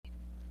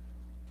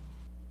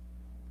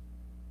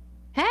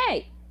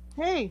Hey!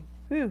 Hey,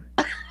 Whew.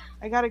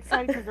 I got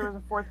excited because there was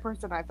a fourth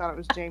person. I thought it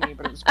was Jamie,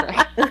 but it was Craig.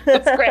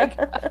 It's Greg.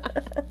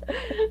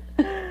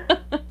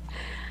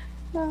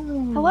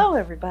 Hello,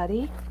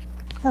 everybody.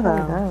 Hello.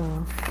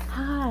 Hello.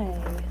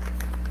 Hi.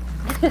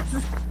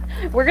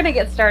 We're going to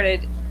get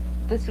started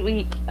this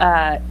week.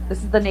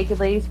 This is the Naked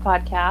Ladies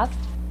podcast.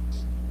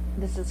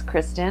 This is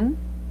Kristen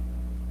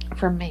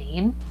from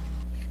Maine.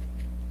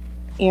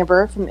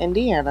 Amber from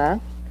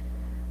Indiana.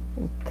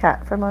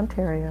 Kat from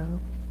Ontario.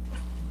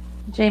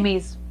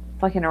 Jamie's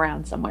fucking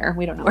around somewhere.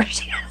 We don't know where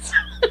she is.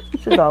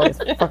 She's always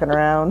fucking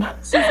around.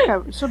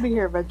 She'll be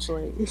here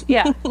eventually.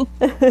 Yeah,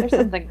 there's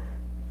something.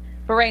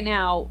 But right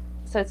now,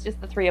 so it's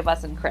just the three of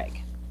us and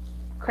Craig.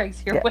 Craig's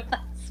here with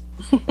us.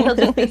 He'll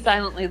just be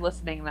silently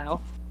listening,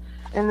 though.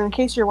 And in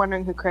case you're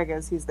wondering who Craig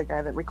is, he's the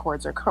guy that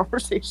records our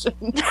conversations.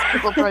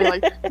 People are probably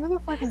like, who the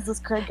fuck is this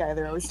Craig guy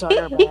they're always talking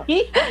about? Why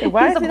He's does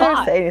a he never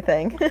bot. say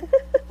anything?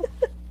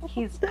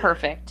 He's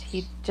perfect.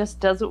 He just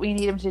does what we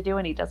need him to do,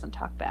 and he doesn't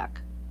talk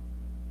back.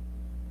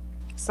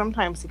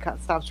 Sometimes he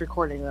stops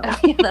recording, though.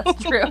 Yeah,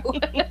 that's true.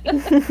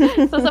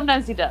 So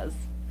sometimes he does.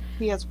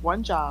 He has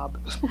one job.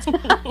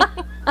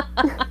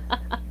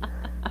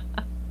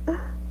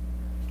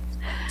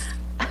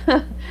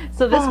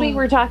 So this week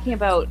we're talking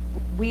about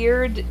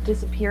weird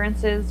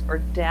disappearances or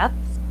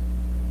deaths,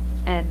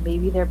 and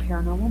maybe they're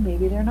paranormal,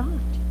 maybe they're not.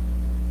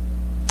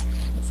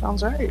 That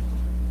sounds right.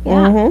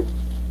 Yeah.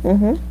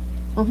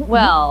 Mm-hmm.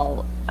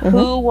 Well,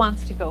 who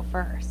wants to go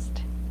first?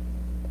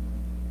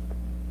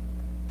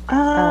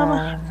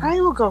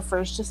 I will go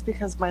first just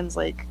because mine's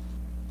like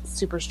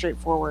super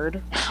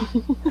straightforward.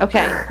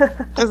 Okay.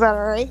 Is that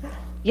all right?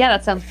 Yeah,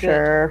 that sounds good.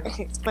 Sure.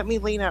 Okay, let me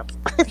lean up.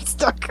 I'm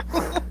stuck.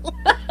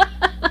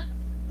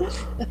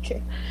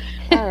 Okay.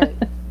 All right.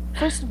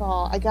 First of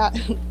all, I got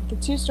the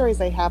two stories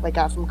I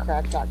got from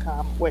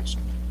crack.com, which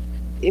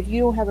if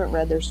you haven't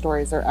read their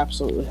stories, they're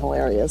absolutely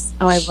hilarious.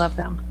 Oh, I love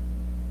them.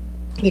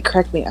 They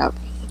crack me up.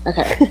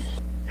 Okay.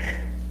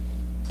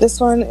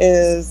 This one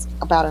is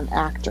about an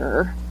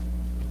actor.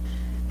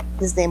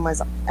 His name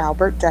was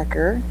Albert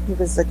Decker. He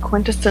was a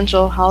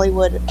quintessential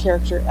Hollywood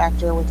character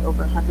actor with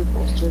over 100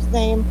 roles to his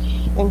name,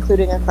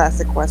 including a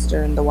classic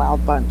western, The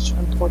Wild Bunch.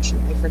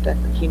 Unfortunately for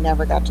Decker, he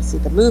never got to see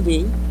the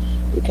movie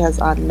because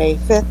on May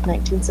 5th,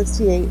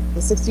 1968, the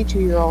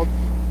 62-year-old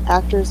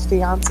actor's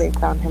fiancée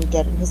found him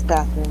dead in his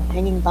bathroom,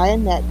 hanging by a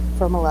neck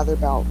from a leather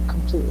belt,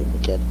 completely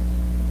naked.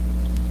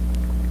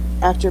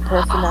 After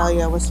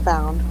paraphernalia was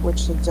found,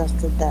 which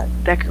suggested that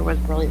Decker was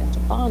really into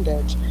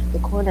bondage, the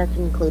coroner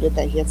concluded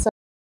that he had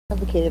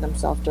suffocated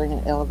himself during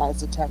an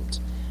ill-advised attempt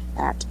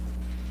at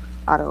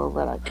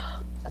autoerotic.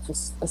 How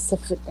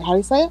do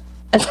you say it?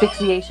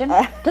 Asphyxiation?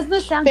 Doesn't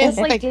this sound just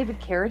like David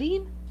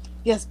Carradine?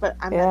 Yes, but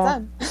I'm not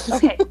done.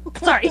 Okay,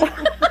 sorry.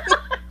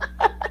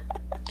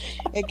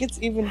 It gets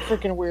even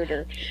freaking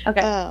weirder.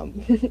 Okay.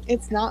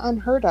 It's not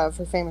unheard of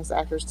for famous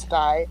actors to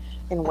die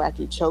in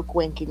wacky choke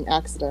wanking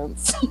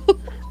accidents.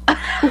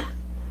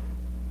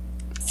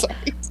 Sorry.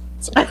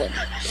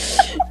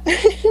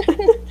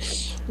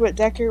 But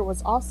Decker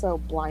was also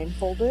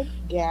blindfolded,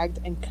 gagged,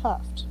 and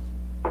cuffed.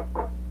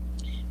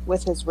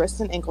 With his wrists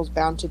and ankles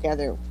bound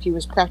together, he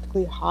was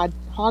practically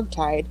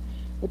hog-tied,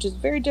 which is a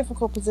very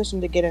difficult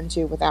position to get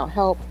into without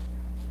help,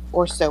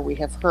 or so we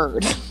have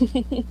heard.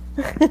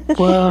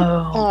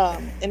 Whoa.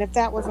 And if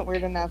that wasn't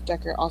weird enough,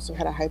 Decker also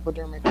had a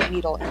hypodermic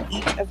needle in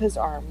each of his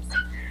arms,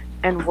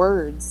 and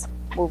words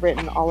were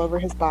written all over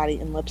his body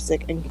in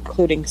lipstick,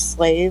 including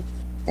slave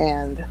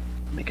and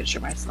making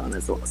sure my son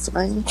is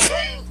listening.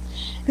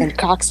 And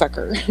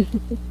cocksucker.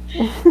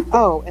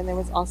 Oh, and there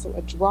was also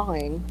a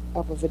drawing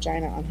of a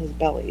vagina on his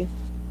belly.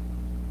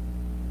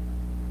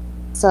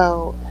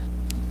 So,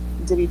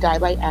 did he die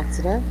by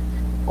accident?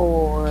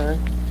 Or,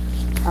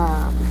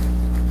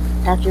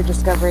 after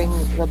discovering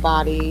the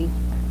body...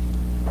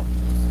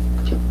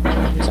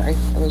 I'm sorry,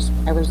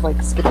 I was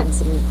like skipping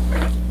some...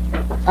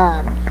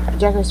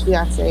 Decker's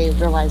fiancée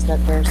realized that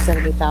their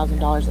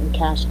 $70,000 in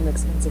cash and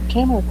expensive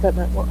camera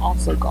equipment were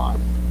also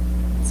gone,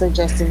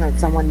 suggesting that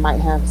someone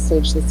might have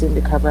staged the scene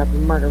to cover up a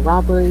murder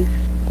robbery.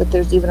 But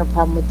there's even a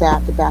problem with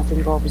that. The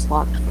bathroom door was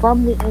locked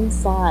from the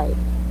inside,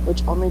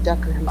 which only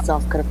Decker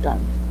himself could have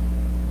done.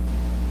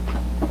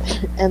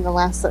 And the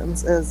last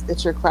sentence is,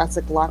 it's your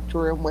classic locked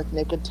room with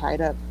naked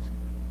tied up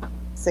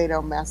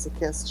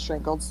sadomasochist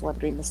strangled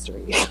celebrity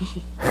mystery.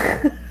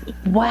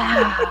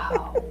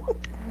 Wow.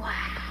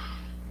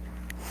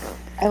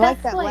 I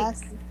like that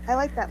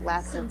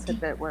last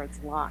tidbit where it's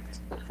locked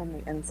from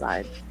the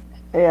inside.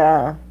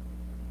 Yeah.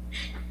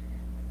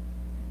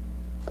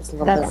 That's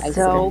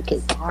so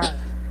bizarre.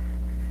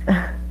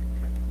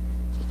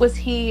 Was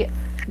he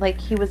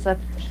was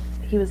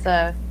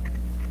a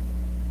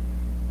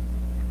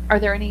are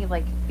there any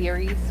like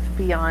theories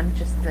beyond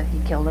just that he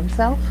killed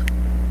himself?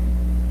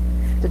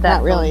 Did that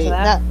not really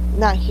that?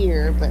 not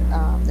here, but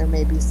there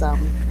may be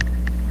some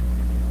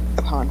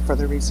upon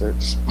further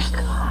research.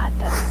 God,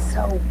 that's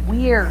so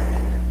weird.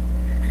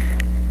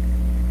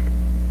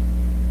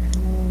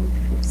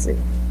 Let's see.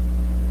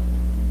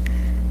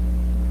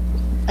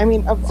 I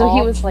mean, So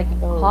he was like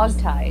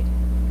hog-tied.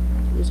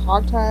 was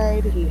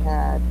hogtied. He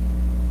had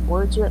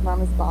words written on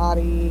his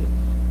body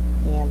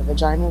and a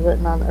vagina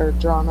written on or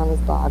drawn on his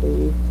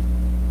body.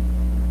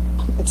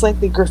 It's like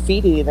they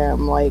graffiti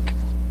him. Like,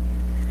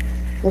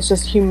 let's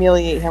just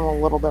humiliate him a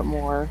little bit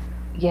more.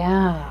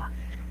 Yeah.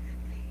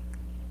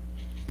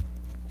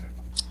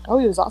 Oh,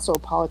 he was also a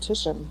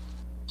politician.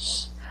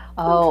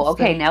 Oh,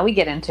 okay. Now we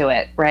get into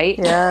it, right?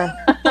 Yeah.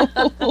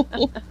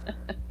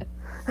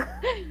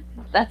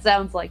 That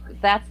sounds like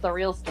that's the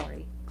real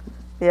story.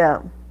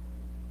 Yeah.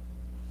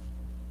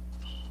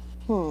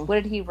 What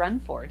did he run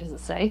for? Does it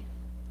say?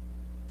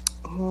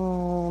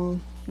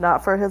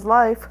 Not for his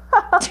life.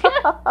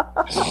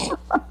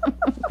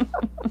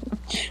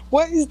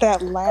 What is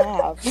that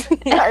laugh?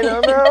 I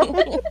don't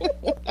know.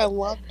 I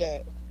loved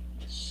it.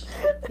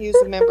 He was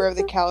a member of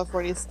the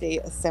California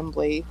State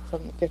Assembly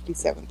from the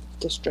 57th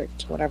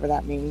District, whatever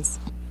that means.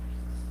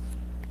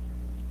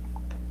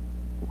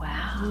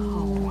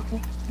 Wow.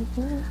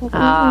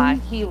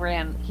 He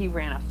ran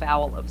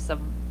afoul of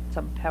some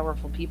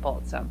powerful people,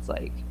 it sounds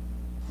like.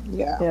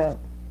 Yeah.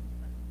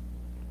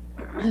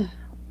 Yeah.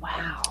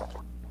 Wow.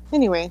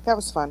 Anyway, that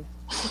was fun.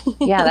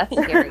 Yeah, that's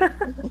scary.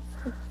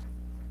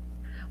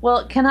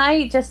 Well, can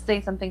I just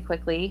say something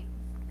quickly?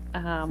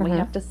 We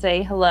have to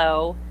say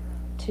hello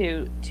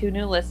to two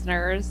new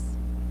listeners,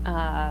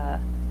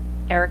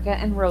 Erica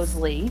and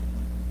Rosalie.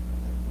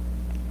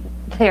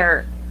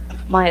 They're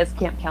Maya's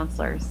camp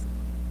counselors.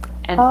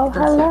 And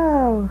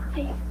hello.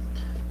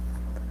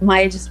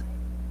 Maya just...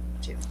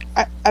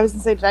 I was going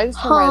to say, did I just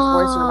hear Maya's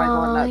voice or am I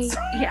going nuts?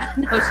 Yeah,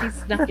 no, she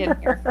snuck in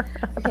here.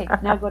 Okay,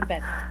 now go to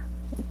bed.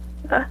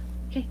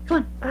 Okay,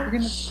 come on. We're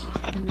gonna...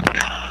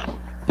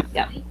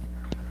 Yeah.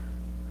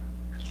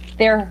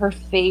 They're her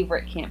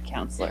favorite camp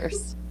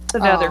counselors. So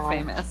now they're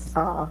famous.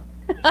 Aw.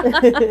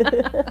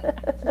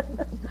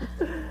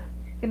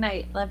 Good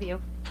night. Love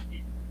you.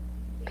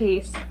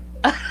 Peace.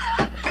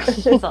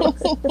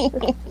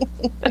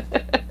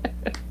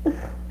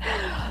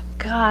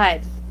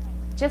 God.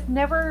 Just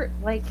never,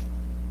 like...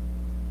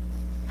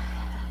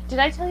 Did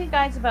I tell you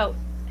guys about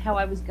how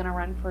I was going to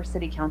run for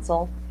city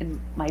council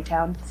in my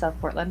town, South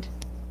Portland?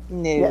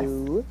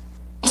 No.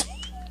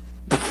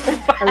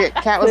 Okay,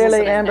 Kat was Clearly,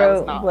 listening. I was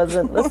Amber not.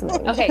 wasn't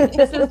listening. Okay,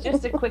 this is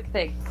just a quick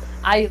thing.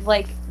 I,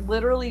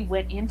 literally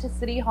went into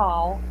City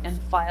Hall and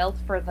filed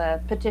for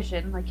the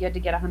petition. Like, you had to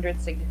get 100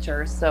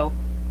 signatures. So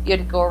you had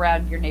to go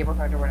around your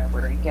neighborhood or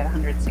whatever and get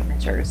 100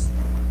 signatures.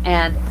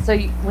 And so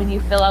when you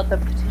fill out the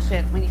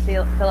petition, when you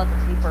fill out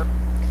the paper,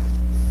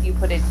 you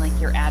put in,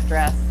 your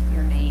address,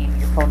 your name,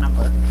 your phone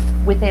number.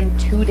 Within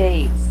 2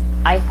 days,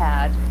 I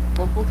had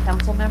local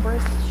council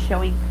members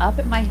showing up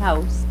at my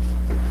house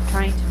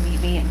trying to meet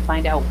me and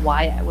find out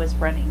why I was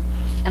running.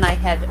 And I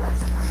had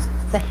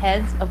the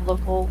heads of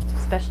local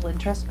special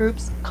interest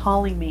groups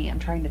calling me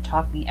and trying to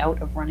talk me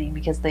out of running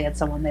because they had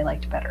someone they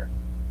liked better.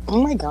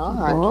 Oh my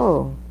god.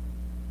 Whoa.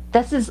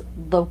 This is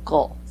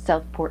local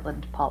South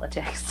Portland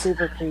politics.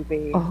 Super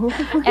creepy. Oh,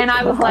 And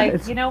I was God.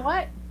 like, you know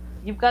what?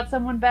 You've got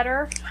someone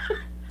better.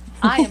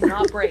 I am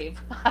not brave.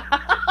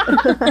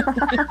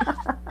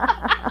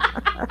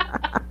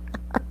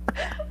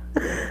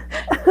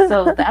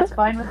 So that's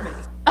fine with me.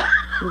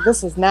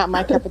 This is not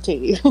my cup of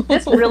tea.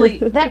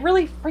 That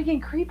really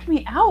freaking creeped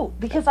me out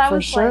because I For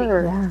was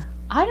sure. like, Yeah.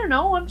 I don't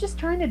know, I'm just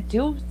trying to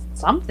do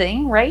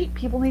something, right?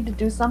 People need to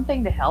do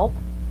something to help.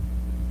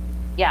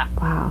 Yeah,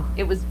 Wow.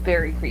 it was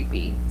very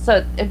creepy.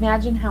 So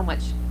imagine how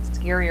much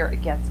scarier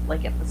it gets,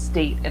 at the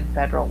state and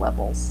federal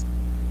levels.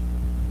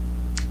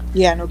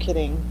 Yeah, no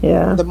kidding.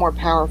 Yeah. The more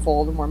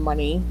powerful, the more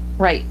money.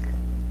 Right.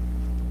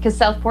 Because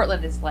South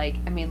Portland is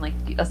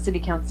a city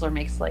councilor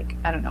makes I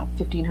don't know,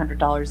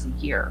 $1,500 a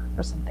year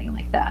or something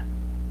like that.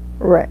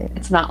 Right.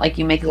 It's not like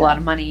you make a lot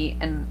of money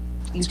and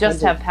you It's just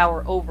kind have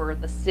power over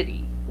the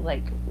city,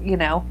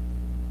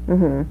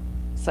 Mm-hmm.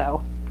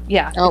 So,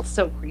 yeah, Oh. it's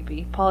so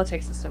creepy.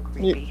 Politics is so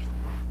creepy.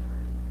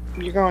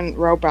 You're going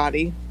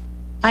robot-y.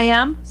 I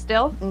am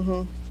still.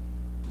 Mm-hmm.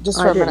 Just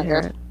I for a didn't minute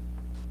hear here. it.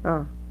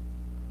 Oh.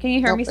 Can you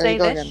hear Nope, me there say you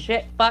go this? again.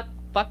 Shit, fuck,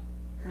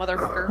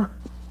 motherfucker,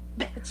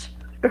 bitch.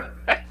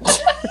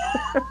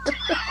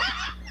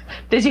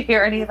 Did you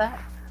hear any of that?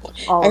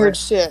 All I of heard it.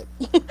 shit.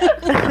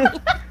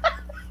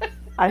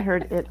 I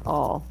heard it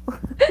all.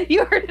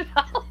 You heard it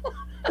all.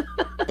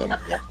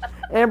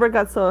 Amber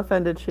got so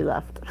offended she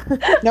left.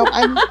 No,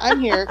 I'm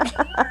here.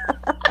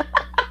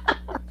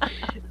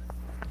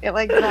 It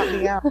got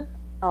me out.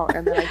 Oh,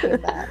 and then I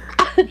came back.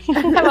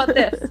 How about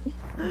this?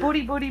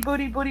 Booty, booty,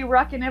 booty, booty,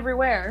 rocking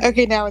everywhere.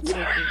 Okay, now it's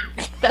working.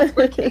 That's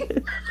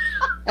working.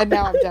 And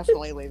now I'm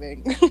definitely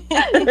leaving.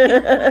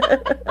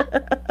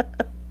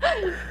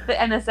 The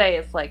NSA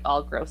is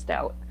all grossed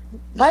out.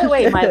 By the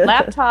way, my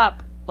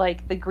laptop,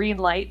 the green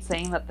light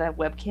saying that the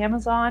webcam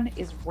is on,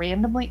 is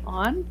randomly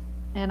on,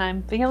 and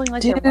I'm feeling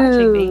like they're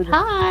watching me. Dude.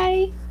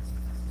 Hi.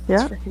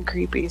 Yeah. It's freaking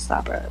creepy.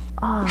 Stop it.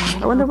 Oh,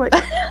 I wonder what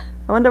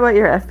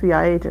your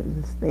FBI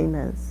agent's name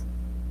is.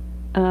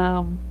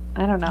 I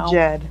don't know.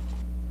 Jed.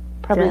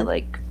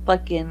 Probably Jen?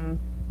 fucking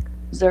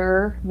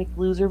Zer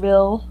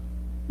McLoserville.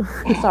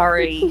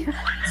 Sorry.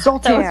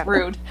 Zoltan. That was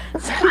rude.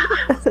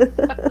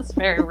 That was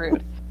very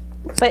rude.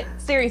 But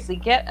seriously,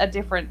 get a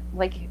different,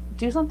 like,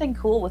 do something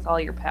cool with all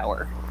your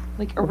power.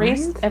 Like,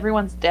 erase Right?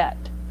 everyone's debt.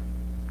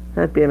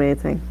 That'd be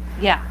amazing.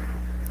 Yeah.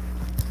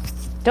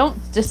 Don't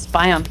just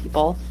spy on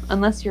people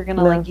unless you're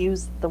gonna, No. like,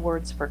 use the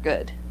words for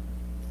good.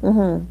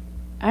 Mm-hmm.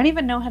 I don't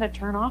even know how to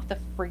turn off the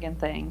friggin'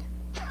 thing.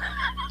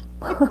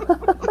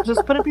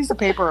 Just put a piece of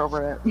paper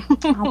over it.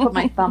 I'll put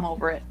my thumb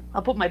over it.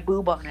 I'll put my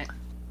boob on it.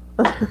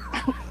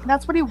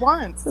 That's what he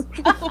wants.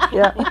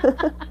 Yeah.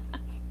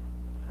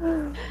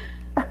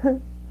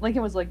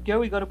 Lincoln was like, "Yeah,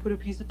 we gotta put a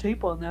piece of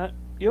tape on that."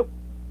 Yep.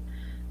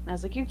 And I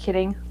was like, "You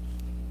kidding?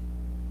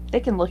 They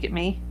can look at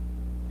me.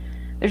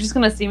 They're just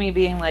gonna see me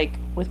being like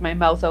with my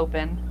mouth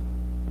open,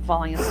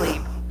 falling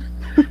asleep.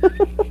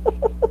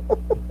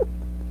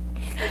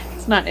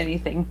 It's not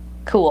anything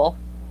cool.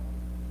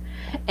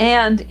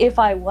 And if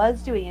I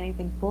was doing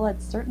anything cool,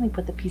 I'd certainly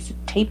put the piece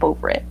of tape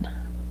over it."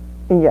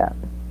 Yeah.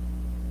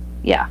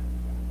 Yeah.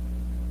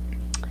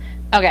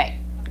 Okay.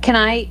 Can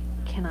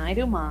I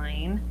do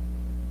mine?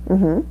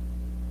 Mm-hmm.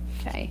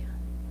 Okay.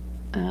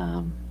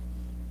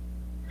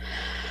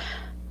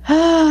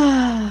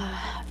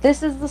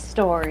 This is the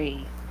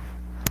story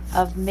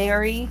of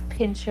Mary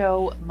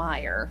Pinchot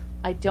Meyer.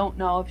 I don't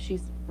know if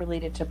she's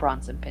related to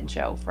Bronson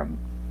Pinchot from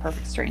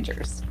Perfect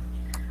Strangers.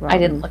 Well, I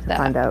didn't look that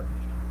find out.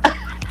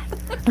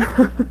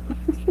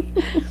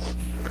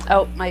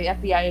 Oh, my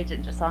FBI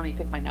agent just saw me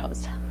pick my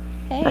nose.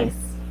 Hey. Nice.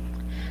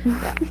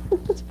 Yeah.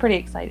 It's pretty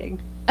exciting.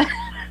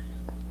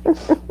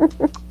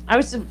 I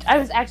was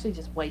actually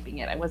just wiping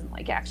it. I wasn't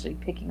like actually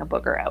picking a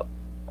booger out.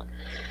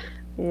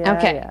 Yeah.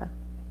 Okay. Yeah.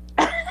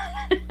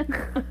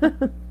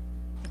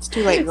 It's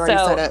too late. You already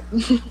So- said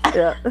it.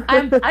 Yeah.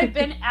 I've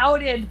been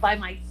outed by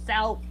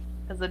myself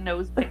as a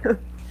nose picker.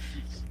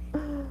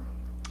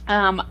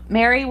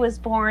 Mary was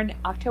born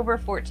October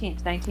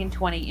 14th,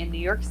 1920 in New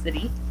York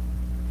City.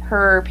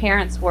 Her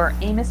parents were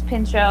Amos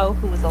Pinchot,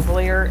 who was a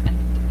lawyer, and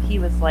he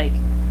was like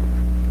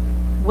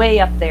way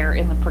up there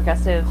in the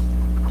Progressive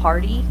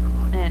Party,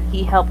 and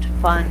he helped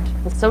fund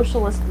the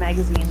socialist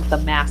magazine The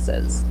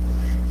Masses.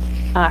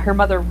 Her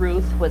mother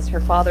Ruth was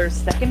her father's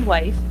second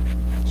wife.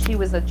 She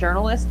was a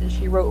journalist, and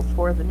she wrote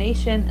for The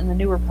Nation and The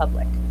New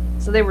Republic.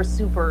 So they were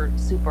super,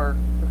 super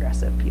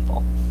progressive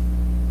people.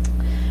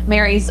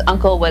 Mary's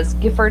uncle was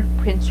Gifford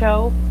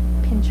Pinchot,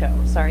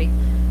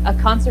 a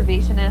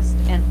conservationist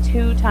and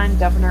two-time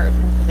governor of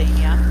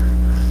Pennsylvania.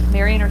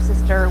 Mary and her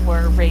sister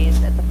were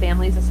raised at the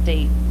family's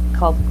estate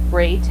called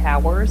Gray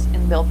Towers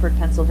in Milford,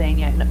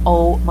 Pennsylvania. And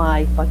oh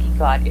my fucking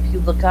god, if you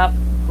look up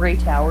Gray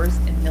Towers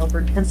in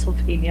Milford,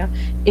 Pennsylvania,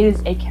 it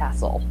is a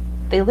castle.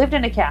 They lived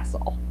in a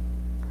castle.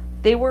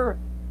 They were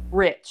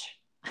rich.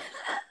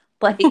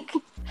 Like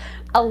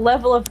a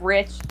level of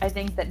rich, I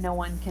think, that no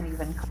one can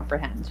even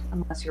comprehend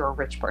unless you're a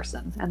rich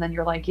person. And then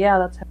you're like, yeah,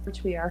 that's how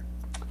rich we are.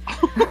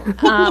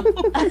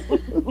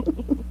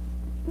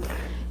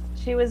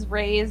 She was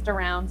raised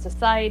around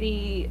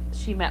society.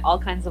 She met all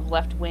kinds of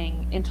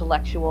left-wing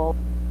intellectuals.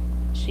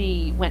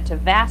 She went to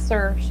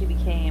Vassar. She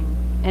became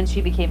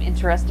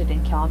interested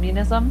in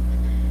communism.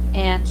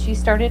 And she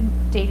started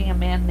dating a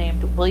man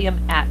named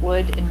William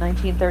Atwood in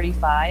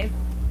 1935.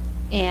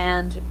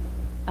 And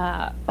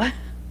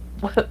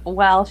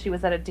while she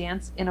was at a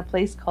dance in a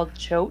place called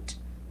Choate.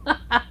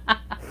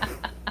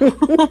 You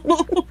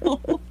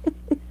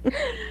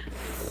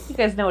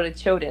guys know what a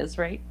chote is,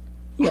 right?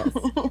 Yes.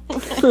 I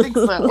think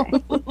so.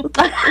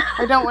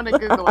 I don't want to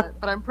Google it,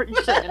 but I'm pretty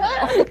sure I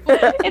know.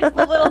 It's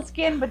the little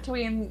skin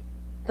between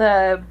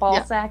the ball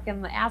Yeah. sack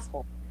and the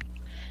asshole.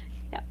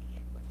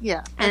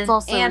 Yeah, And- it's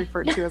also and-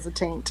 referred to as a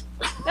taint.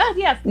 Oh,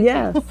 yes.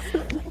 Yes.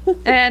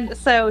 And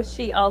so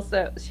she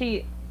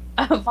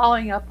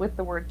following up with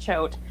the word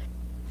chote,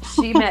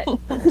 she met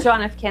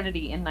John F.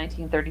 Kennedy in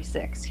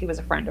 1936. He was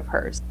a friend of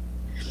hers.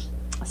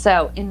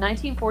 So in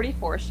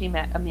 1944, she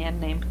met a man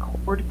named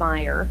Cord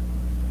Meyer,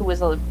 who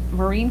was a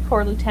Marine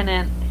Corps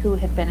lieutenant who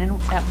had been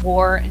at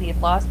war, and he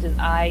had lost his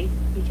eye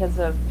because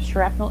of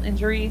shrapnel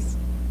injuries.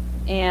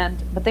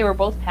 But they were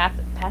both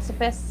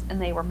pacifists, and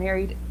they were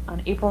married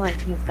on April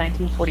 19th,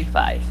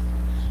 1945.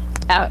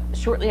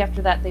 Shortly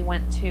after that, they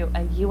went to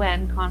a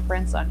UN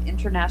conference on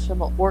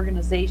international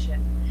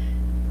organization,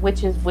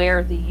 which is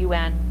where the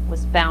UN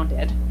was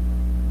founded.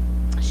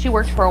 She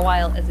worked for a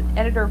while as an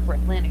editor for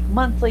Atlantic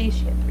Monthly.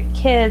 She had 3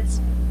 kids.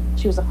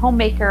 She was a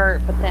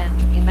homemaker, but then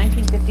in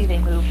 1950 they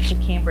moved to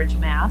Cambridge,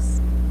 Mass.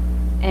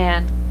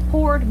 And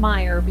Cord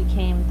Meyer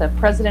became the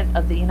president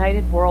of the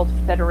United World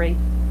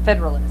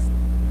Federalists,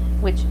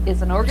 which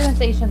is an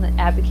organization that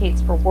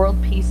advocates for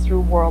world peace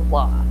through world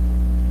law.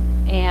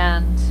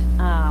 And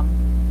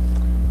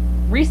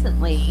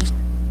recently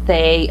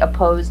they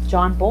opposed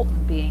John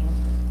Bolton being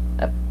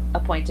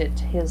appointed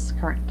to his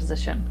current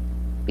position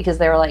because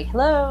they were like,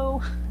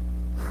 hello,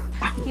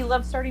 he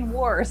loves starting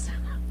wars.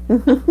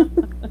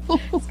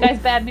 This guy's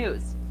bad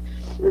news.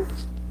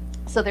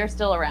 So they're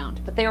still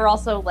around, but they were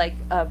also like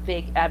a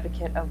big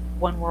advocate of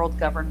one world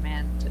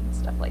government and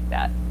stuff like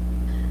that.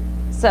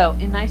 So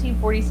in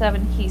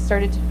 1947, he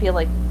started to feel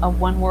like a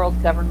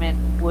one-world government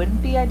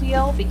wouldn't be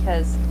ideal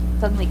because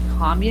suddenly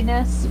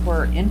communists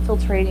were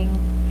infiltrating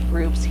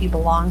groups he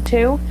belonged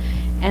to.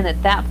 And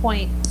at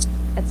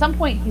some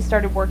point, he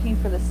started working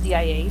for the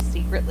CIA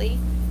secretly.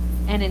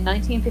 And in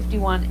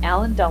 1951,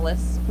 Allen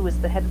Dulles, who was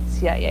the head of the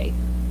CIA,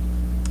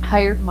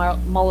 hired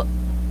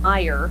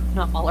Meyer,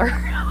 not Mueller,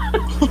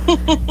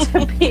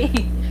 to be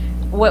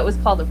what was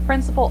called a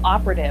principal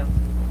operative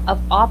of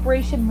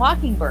Operation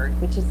Mockingbird,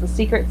 which is the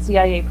secret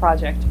CIA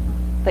project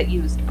that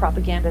used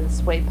propaganda to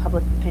sway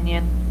public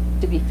opinion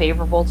to be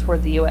favorable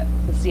toward the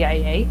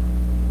CIA.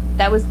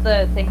 That was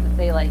the thing that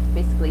they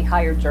basically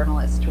hired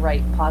journalists to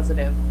write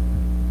positive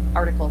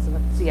articles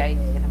about the CIA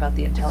and about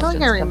the intelligence. I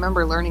feel like I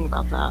remember learning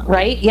about that.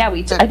 Right? Yeah,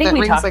 I think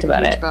we talked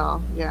about it.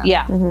 Bell. Yeah.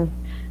 Yeah. Mm-hmm.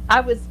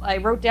 I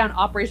wrote down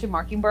Operation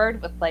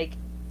Mockingbird with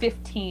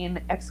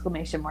 15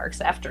 exclamation marks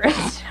after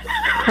it.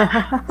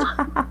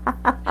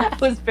 I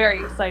was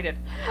very excited.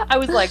 I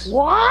was like,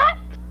 what?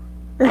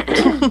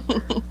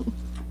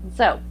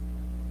 So,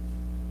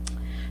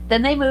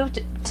 then they moved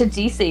to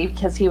DC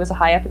because he was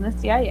high up in the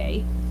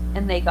CIA,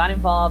 and they got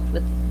involved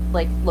with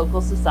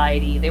local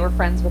society. They were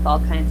friends with all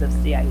kinds of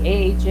CIA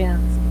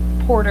agents,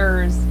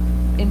 porters,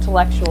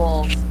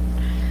 intellectuals.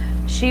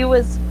 She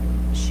was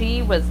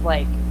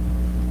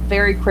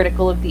very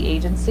critical of the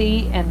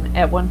agency, and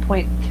at one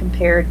point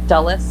compared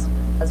Dulles,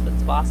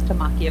 husband's boss, to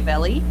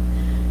Machiavelli.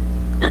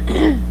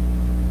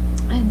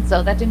 And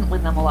so that didn't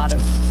win them a lot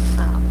of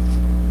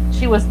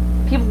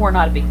people were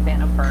not a big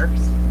fan of hers.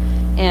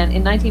 And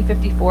in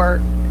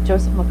 1954,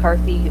 Joseph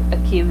McCarthy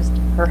accused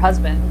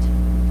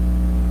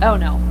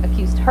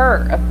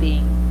her of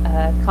being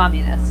a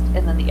communist,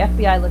 and then the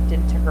FBI looked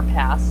into her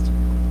past,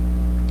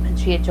 and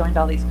she had joined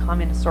all these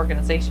communist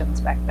organizations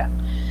back then.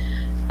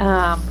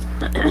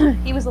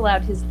 He was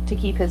allowed to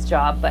keep his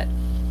job, but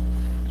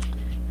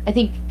I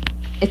think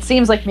it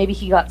seems like maybe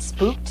he got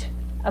spooked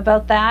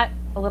about that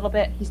a little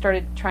bit. He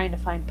started trying to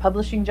find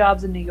publishing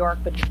jobs in New York,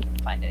 but he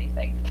couldn't find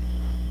anything.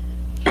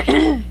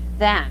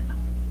 Then,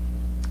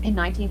 in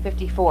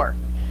 1954,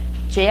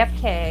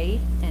 JFK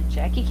and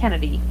Jackie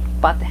Kennedy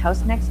bought the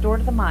house next door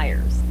to the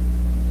Myers,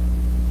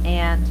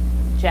 and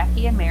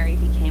Jackie and Mary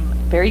became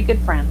very good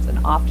friends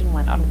and often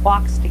went on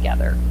walks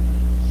together.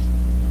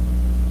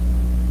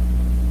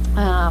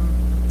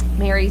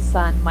 Mary's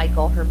son,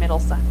 Michael, her middle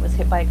son, was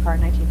hit by a car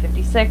in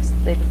 1956.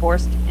 They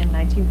divorced in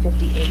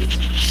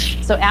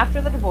 1958. So after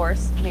the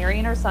divorce, Mary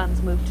and her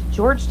sons moved to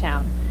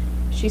Georgetown.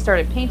 She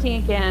started painting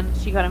again.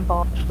 She got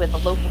involved with a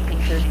local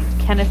painter named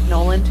Kenneth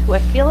Noland, who I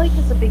feel like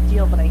is a big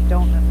deal, but I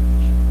don't know.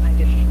 I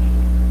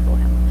didn't know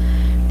him.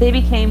 She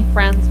became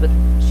friends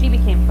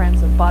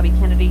with Bobby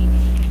Kennedy.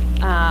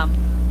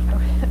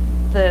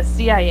 The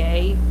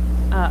CIA,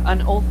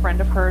 an old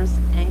friend of hers,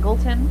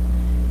 Angleton,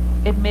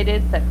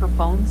 admitted that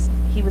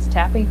he was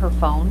tapping her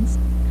phones,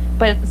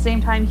 but at the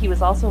same time he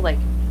was also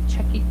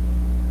checking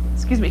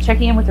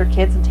in with her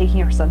kids and taking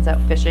her sons out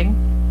fishing.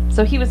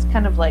 So he was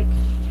kind of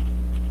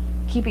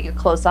keeping a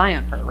close eye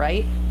on her,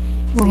 right?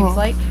 Seems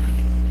like.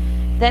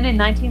 Then in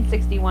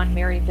 1961,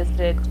 Mary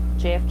visited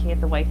JFK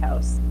at the White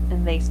House,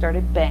 and they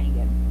started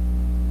banging.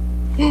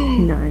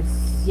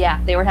 Nice. Yeah,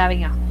 they were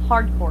having a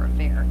hardcore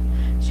affair.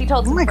 She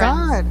told some friends,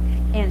 God.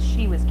 And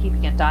she was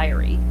keeping a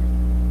diary.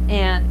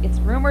 And it's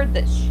rumored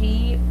that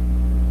he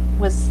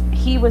was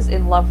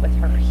in love with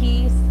her.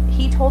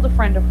 He told a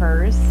friend of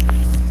hers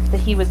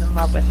that he was in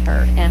love with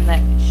her, and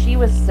that she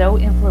was so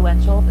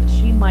influential that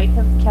she might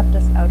have kept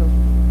us out of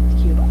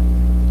Cuba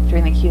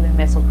during the Cuban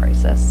Missile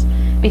Crisis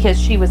because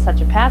she was such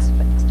a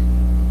pacifist.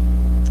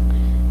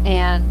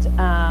 And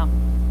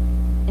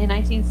in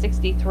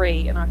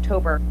 1963, in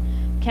October,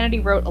 Kennedy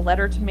wrote a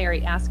letter to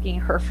Mary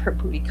asking her for a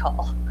booty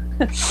call.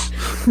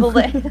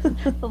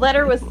 The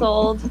letter was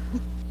sold.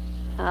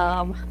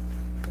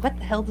 What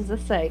the hell does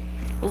this say?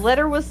 The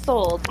letter was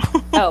sold,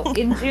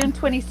 in June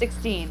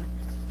 2016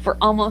 for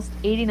almost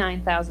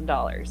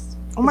 $89,000.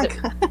 Oh my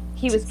God.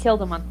 He was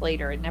killed a month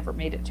later and never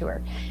made it to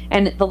her.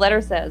 And the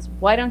letter says,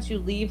 "Why don't you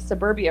leave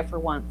suburbia for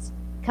once?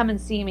 Come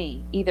and see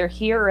me, either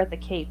here or at the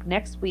Cape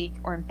next week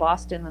or in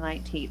Boston the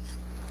 19th.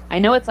 I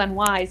know it's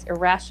unwise,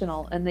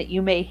 irrational, and that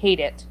you may hate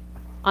it.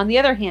 On the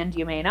other hand,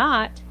 you may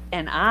not,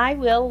 and I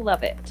will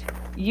love it.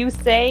 You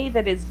say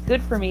that it's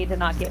good for me to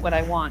not get what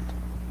I want.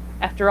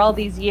 After all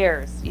these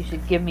years, you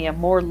should give me a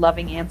more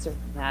loving answer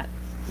than that.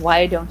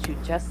 Why don't you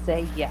just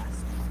say yes?"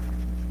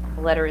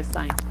 The letter is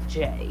signed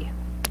J.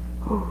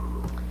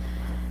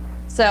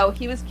 So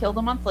he was killed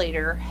a month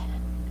later,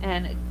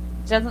 and it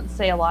doesn't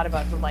say a lot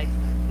about her life,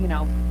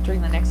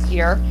 during the next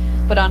year.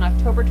 But on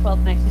October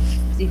 12,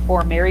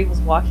 1964, Mary was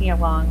walking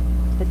along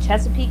the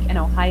Chesapeake and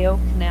Ohio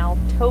Canal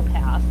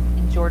towpath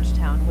in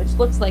Georgetown, which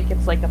looks like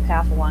it's like a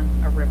path along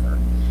a river.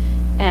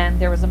 And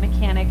there was a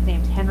mechanic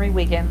named Henry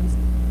Wiggins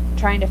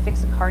trying to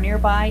fix a car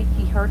nearby.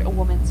 He heard a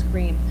woman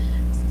scream,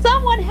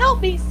 "Someone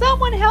help me!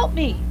 Someone help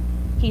me!"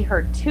 He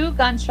heard 2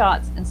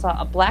 gunshots and saw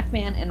a black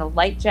man in a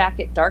light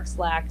jacket, dark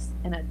slacks,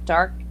 and a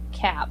dark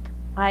cap.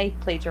 I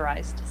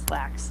plagiarized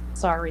slacks.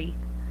 Sorry.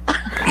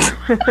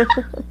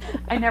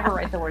 I never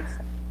write the word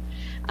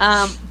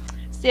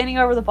Standing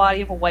over the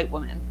body of a white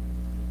woman.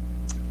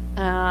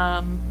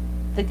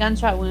 The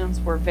gunshot wounds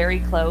were very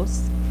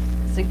close,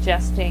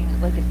 suggesting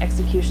like an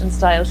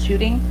execution-style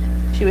shooting.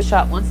 She was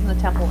shot once in the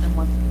temple and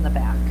once in the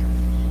back.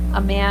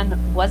 A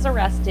man was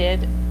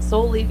arrested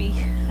solely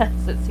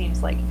because it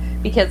seems like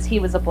because he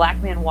was a black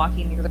man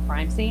walking near the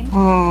crime scene.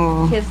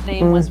 His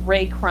name was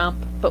Ray Crump,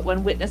 but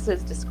when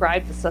witnesses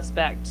described the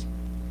suspect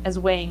as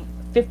weighing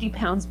 50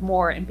 pounds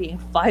more and being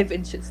 5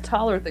 inches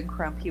taller than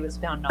Crump, he was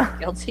found not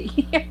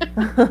guilty.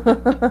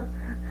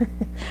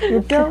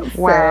 You don't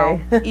Wow.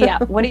 say. Yeah,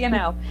 what do you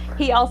know?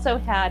 He also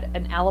had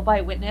an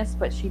alibi witness,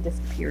 but she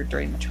disappeared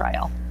during the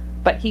trial.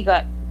 But he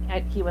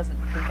wasn't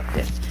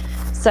convicted.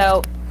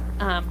 So,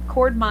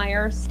 Cord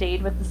Meyer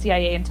stayed with the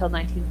CIA until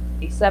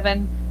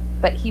 1987,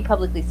 but he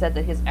publicly said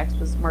that his ex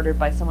was murdered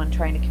by someone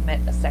trying to commit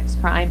a sex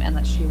crime and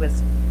that she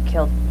was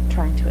killed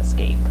trying to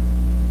escape.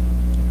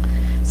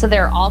 So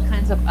there are all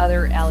kinds of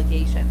other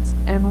allegations,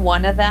 and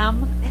one of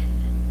them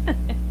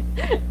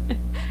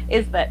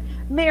is that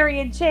Mary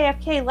and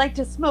JFK liked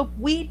to smoke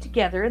weed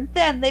together and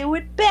then they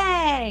would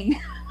bang.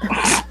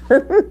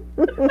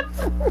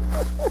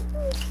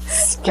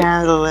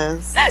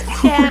 Scandalous.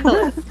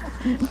 Scandalous.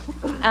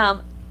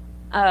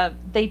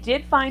 They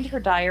did find her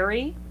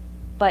diary,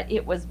 but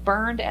it was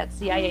burned at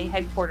CIA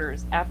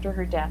headquarters after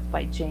her death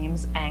by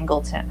James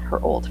Angleton, her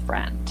old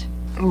friend.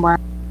 Wow.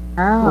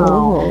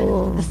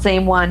 Oh. The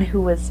same one who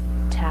was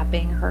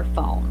tapping her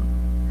phone.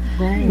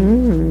 Right.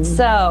 Mm.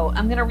 So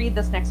I'm going to read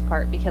this next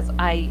part because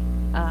I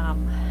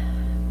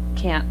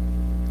can't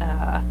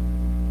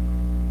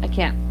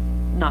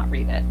not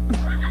read it.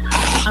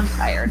 I'm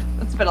tired.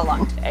 It's been a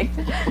long day.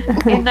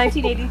 In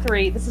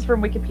 1983, this is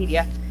from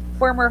Wikipedia,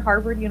 former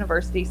Harvard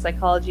University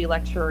psychology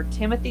lecturer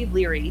Timothy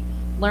Leary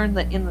learned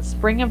that in the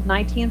spring of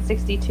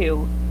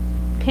 1962,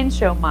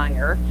 Pinchot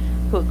Meyer,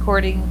 who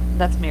according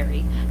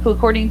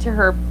to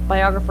her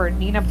biographer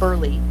Nina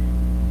Burley,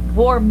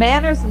 wore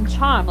manners and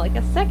charm like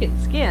a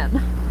second skin,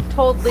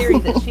 told Leary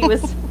that she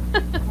was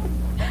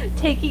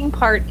taking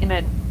part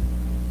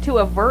to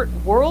avert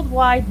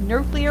worldwide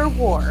nuclear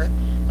war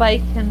by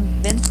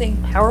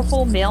convincing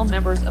powerful male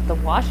members of the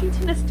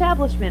Washington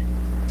establishment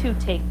to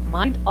take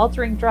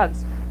mind-altering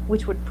drugs,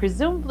 which would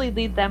presumably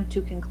lead them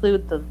to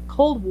conclude the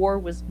Cold War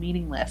was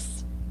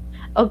meaningless.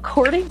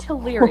 According to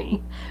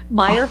Leary,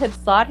 Meyer had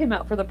sought him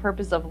out for the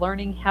purpose of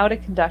learning how to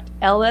conduct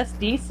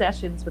LSD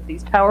sessions with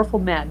these powerful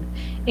men,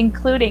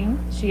 including,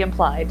 she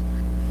implied,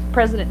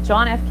 President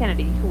John F.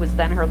 Kennedy, who was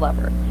then her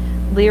lover.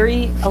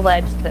 Leary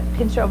alleged that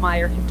Pinchot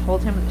Meyer had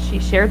told him that she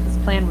shared this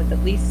plan with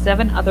at least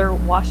 7 other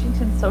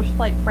Washington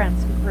socialite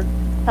friends who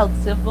held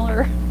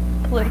similar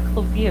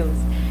political views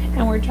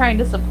and were trying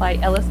to supply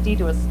LSD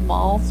to a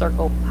small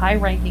circle of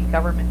high-ranking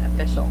government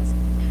officials.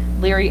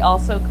 Leary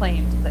also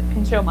claimed that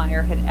Pinchot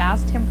Meyer had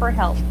asked him for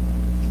help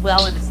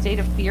while in a state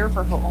of fear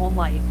for her own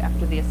life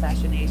after the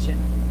assassination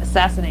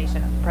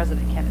of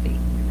President Kennedy.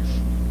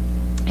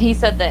 He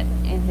said that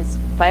in his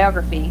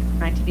biography from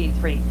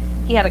 1983,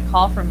 he had a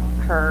call from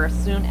her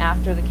soon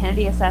after the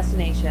Kennedy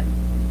assassination,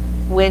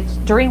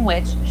 during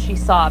which she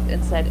sobbed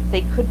and said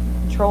they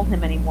couldn't control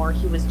him anymore.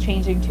 He was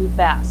changing too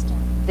fast.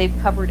 They've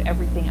covered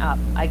everything up.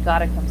 I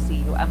gotta come see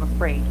you. I'm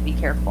afraid. Be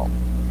careful.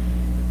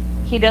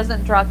 He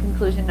doesn't draw a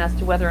conclusion as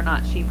to whether or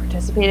not she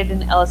participated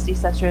in LSD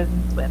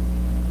sessions with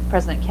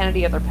President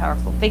Kennedy or other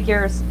powerful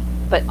figures,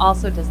 but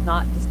also does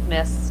not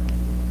dismiss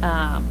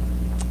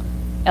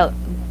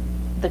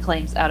the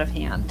claims out of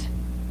hand.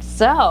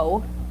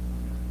 So,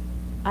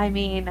 I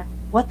mean,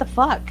 what the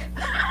fuck?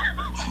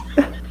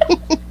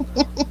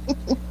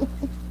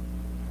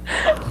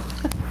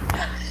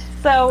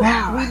 So,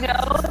 Wow. we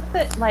know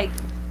that, like,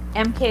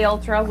 MK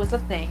Ultra was a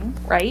thing,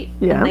 right?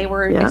 Yeah, And they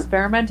were yeah.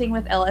 experimenting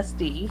with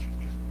LSD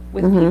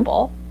with Mhm.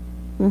 people.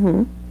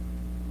 Mm-hmm.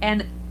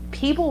 And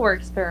people were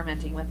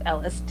experimenting with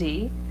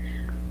LSD.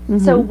 Mm-hmm.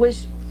 So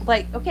was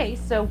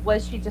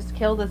was she just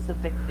killed as a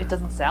victim? It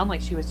doesn't sound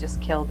like she was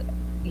just killed,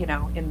 in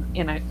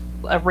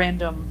a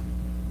random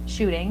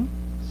shooting.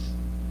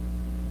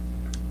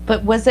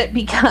 But was it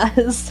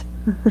because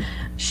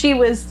she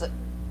was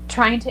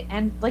trying to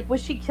end,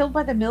 was she killed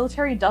by the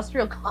military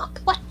industrial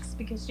complex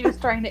because she was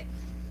trying to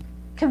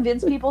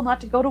convince people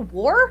not to go to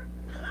war?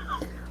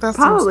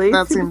 Probably.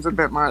 That seems a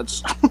bit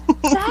much.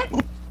 That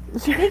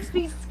makes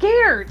me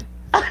scared.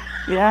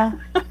 Yeah.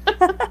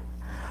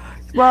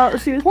 Well,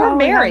 she was Poor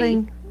probably Mary.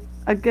 having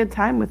a good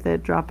time with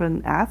it,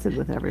 dropping acid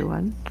with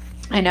everyone.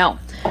 I know.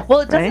 Well,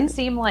 it doesn't Right?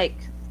 seem like,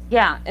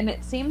 yeah, and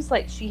it seems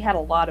like she had a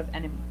lot of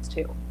enemies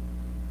too.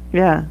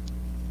 Yeah.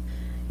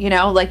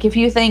 If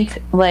you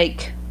think,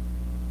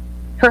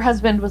 her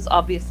husband was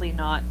obviously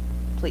not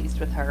pleased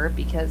with her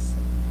because,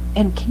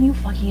 and can you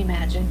fucking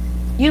imagine?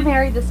 You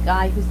marry this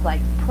guy who's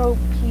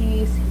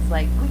pro-peace, he's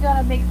we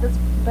gotta make this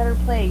a better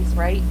place,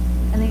 right?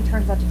 And then he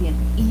turns out to be an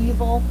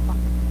evil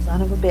fucking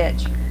son of a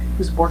bitch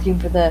who's working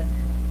for the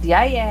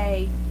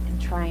CIA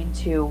and trying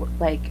to,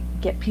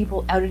 get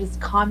people outed as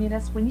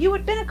communists when you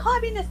had been a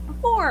communist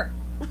before.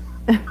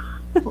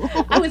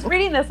 I was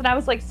reading this and I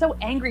was so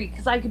angry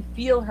because I could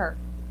feel her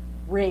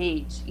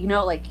rage.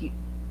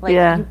 Like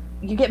Yeah.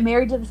 you get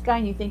married to this guy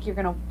and you think you're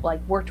gonna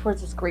like work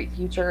towards this great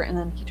future, and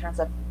then he turns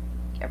out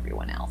like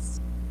everyone else.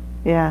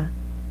 Yeah.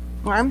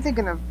 Well, I'm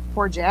thinking of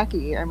poor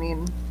Jackie. I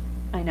mean,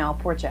 I know,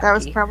 poor Jackie. that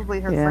was probably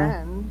her Yeah.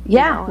 friend. you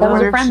yeah, know, I that was wonder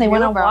her if friend. she They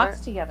went knew on about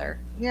walks it. together.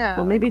 Yeah.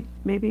 Well, maybe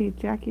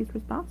Jackie's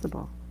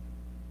responsible.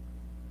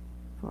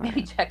 for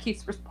Maybe it.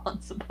 Jackie's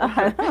responsible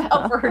I for,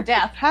 know. for her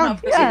death. How not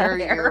for dare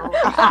the you? affair.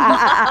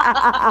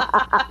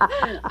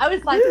 I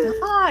was like,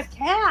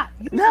 Kat,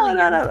 usually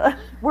No.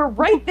 we're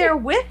right there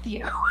with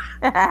you.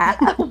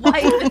 A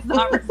wife is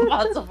not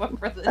responsible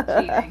for the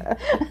cheating.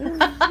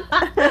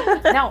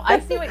 No, I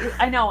see what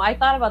I know. I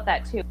thought about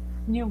that too.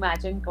 Can you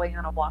imagine going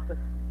on a walk with,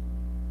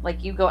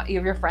 like, you have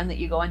your friend that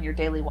you go on your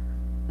daily walk,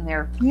 and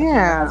they're your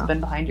Yeah.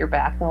 husband behind your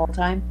back the whole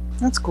time?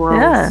 That's gross.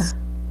 Yeah.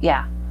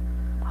 Yeah,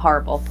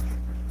 horrible.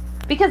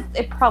 Because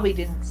it probably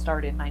didn't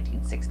start in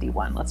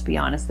 1961. Let's be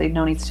honest; they've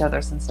known each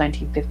other since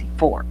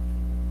 1954,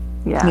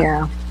 Yeah.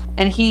 Yeah.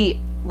 and he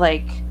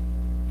like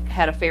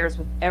had affairs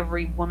with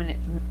every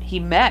woman he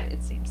met.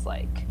 It seems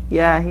like.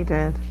 Yeah, he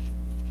did.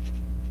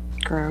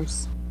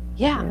 Gross.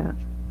 Yeah. Yeah.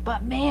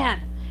 But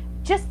man,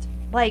 just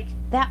like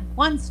that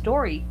one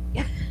story,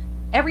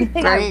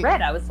 everything I Right.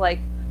 read, I was like,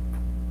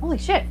 holy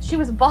shit, she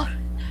was involved.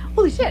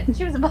 Holy shit,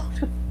 she was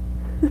involved.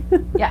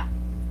 Yeah,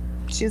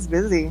 She's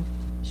busy.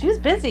 she was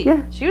busy.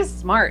 Yeah. She was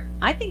smart.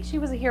 I think she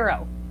was a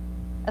hero.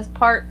 As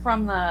part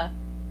from the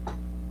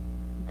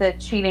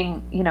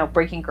cheating,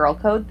 breaking girl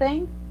code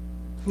thing.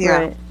 Yeah.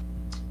 Right.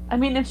 I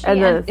mean, if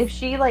And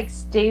she like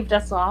staved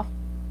us off,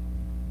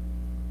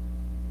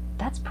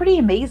 that's pretty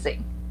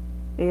amazing.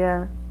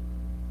 Yeah.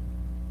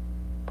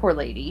 Poor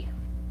lady.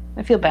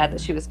 I feel bad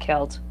that she was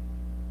killed.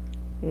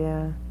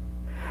 Yeah.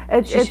 She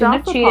It's shouldn't have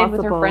also cheated possible.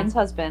 with her friend's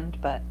husband,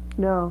 but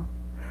No.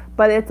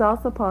 But it's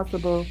also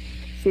possible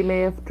she may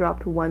have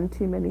dropped one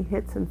too many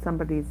hits in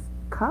somebody's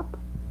cup,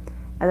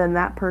 and then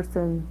that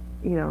person,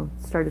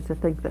 started to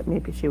think that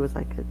maybe she was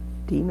like a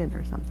demon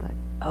or something.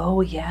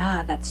 oh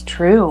yeah, that's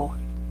true.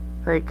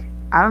 Like,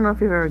 I don't know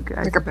if you've ever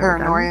Like a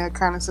paranoia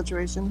kind of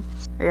situation.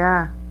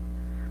 Yeah.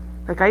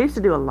 Like, I used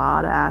to do a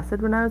lot of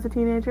acid when I was a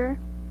teenager,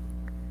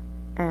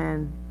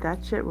 and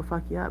that shit will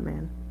fuck you up,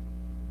 man.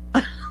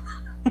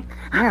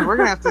 Man, we're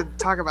gonna have to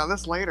talk about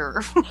this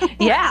later.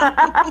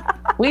 Yeah,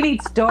 we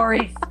need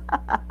stories.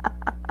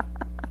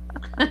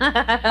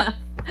 I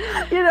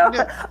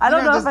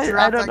don't know if I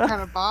drop don't that know.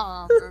 kind of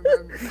bomb. And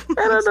then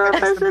I don't know if I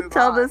expect us to should move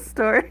tell on. this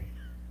story.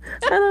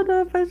 I don't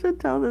know if I should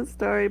tell this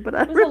story, but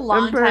I It was a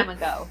long remember. time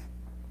ago.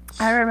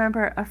 I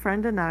remember a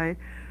friend and I,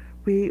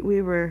 we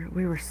were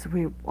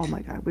oh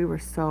my god, we were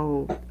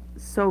so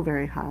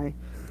very high,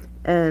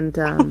 and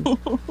and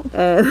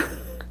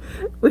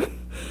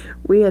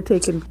we had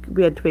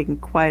taken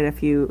quite a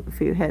few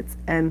hits,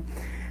 and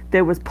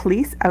there was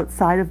police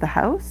outside of the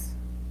house.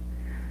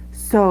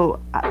 So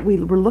we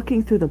were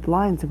looking through the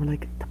blinds, and we're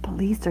like, the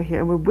police are here,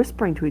 and we're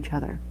whispering to each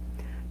other.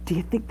 Do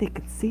you think they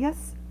can see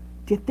us?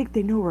 Do you think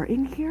they know we're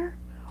in here?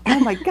 Oh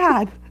my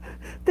god,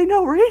 they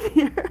know we're in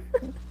here.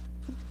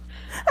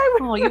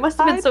 Oh, you must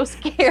have been so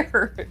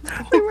scared.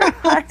 We were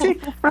hiding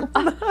from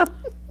them.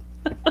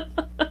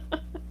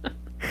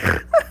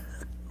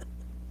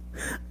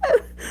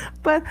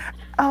 But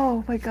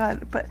oh my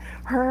god! But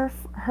her.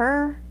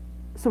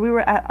 So we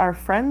were at our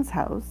friend's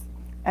house,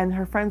 and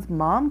her friend's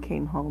mom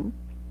came home.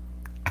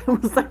 I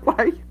was like, "Why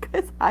are you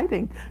guys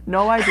hiding?"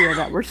 No idea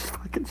that we're just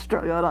fucking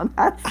strung out on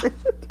acid.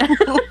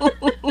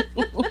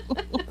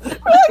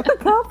 The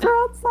cops are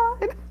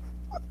outside.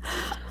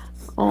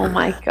 Oh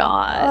my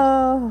god.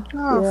 Oh,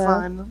 Oh, yeah.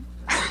 fun.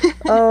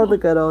 Oh, the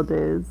good old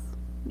days.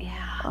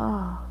 Yeah,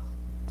 Oh.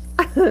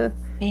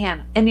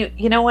 man. And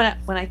you know when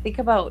I think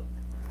about,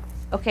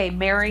 okay,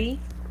 Mary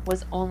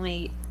was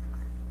only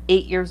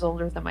 8 years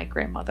older than my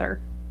grandmother.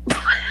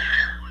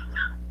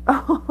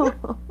 Oh.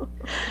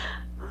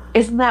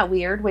 Isn't that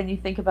weird when you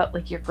think about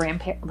like your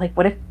grandparents? Like,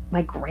 what if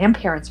my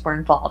grandparents were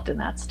involved in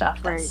that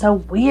stuff? That's Right. so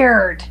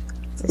weird.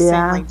 It's the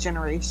Yeah. same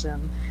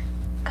generation.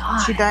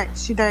 God.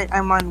 She died.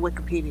 I'm on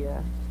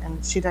Wikipedia,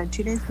 and she died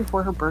 2 days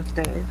before her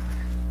birthday.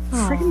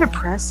 Freaking Aw.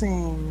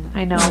 depressing.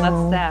 I know, that's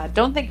Oh. sad.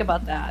 Don't think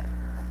about that.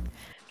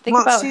 Think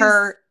Well, about she's-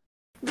 her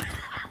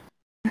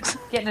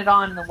getting it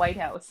on in the White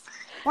House.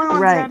 Well, I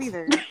don't Right. want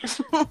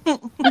that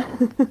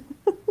either.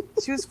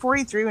 She was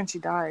 43 when she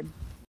died.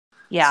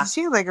 Yeah. So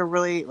she had like a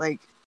really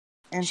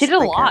She did a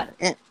lot.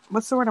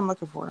 What's the word I'm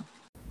looking for?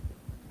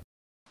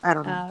 I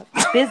don't know.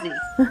 Busy.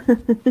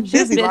 She was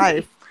Busy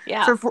life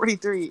Yeah. for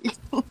 43.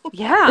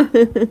 Yeah.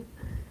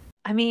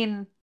 I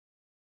mean,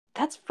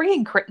 that's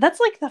freaking that's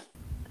like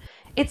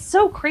it's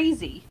so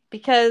crazy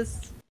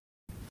because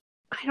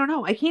I don't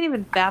know. I can't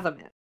even fathom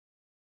it.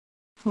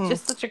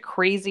 Just such a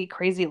crazy,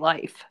 crazy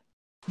life.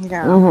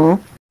 Yeah.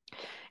 Mm-hmm.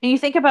 And you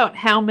think about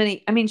how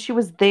many, I mean, she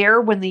was there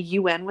when the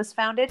UN was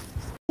founded.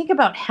 Think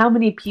about how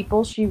many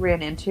people she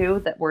ran into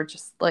that were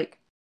just like,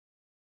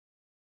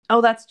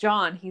 oh, that's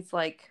John. He's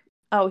like,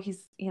 oh,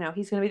 he's going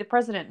to be the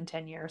president in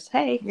 10 years.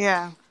 Hey.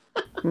 Yeah.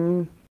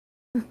 Mm.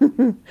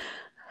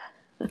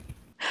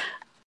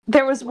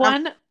 There was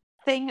one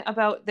thing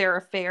about their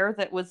affair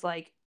that was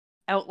like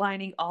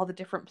outlining all the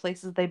different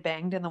places they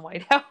banged in the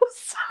White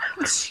House.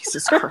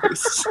 Jesus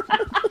Christ.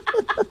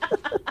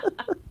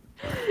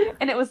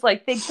 And it was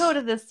like they'd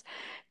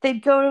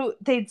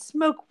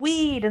smoke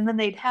weed and then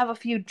they'd have a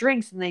few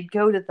drinks and they'd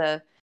go to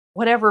the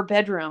whatever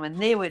bedroom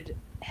and they would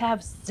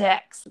have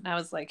sex. And I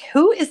was like,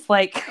 who is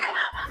like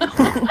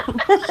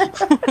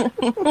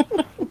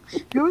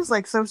Who was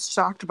like so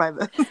shocked by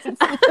this?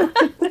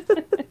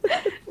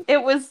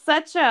 It was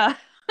such a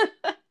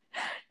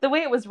the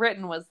way it was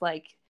written was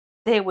like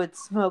they would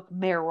smoke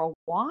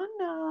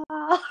marijuana.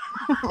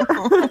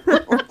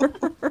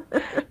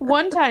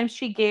 One time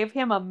she gave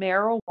him a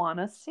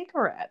marijuana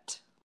cigarette.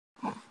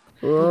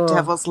 Whoa.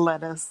 Devil's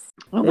lettuce.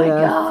 Oh my Yeah.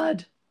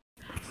 God.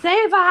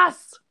 Save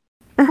us.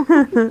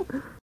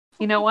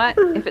 You know what?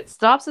 If it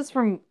stops us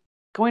from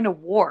going to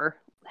war,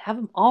 have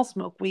them all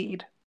smoke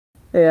weed.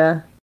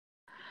 Yeah.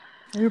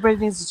 Everybody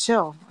needs to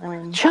chill. I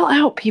mean, Chill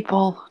out,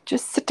 people.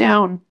 Just sit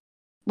down.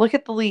 Look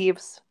at the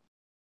leaves.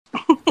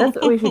 That's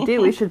what we should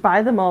do. We should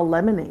buy them all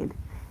lemonade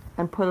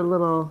and put a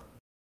little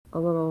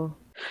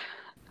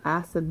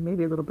acid,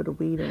 maybe a little bit of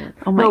weed in it.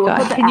 Oh my No, we'll God.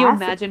 put the Can you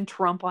acid- imagine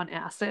Trump on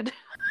acid?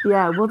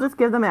 Yeah, we'll just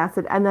give them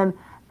acid and then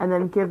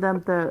give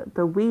them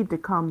the weed to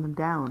calm them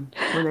down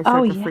when they start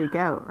Oh, to yeah. freak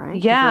out, right?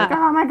 'Cause Yeah. they're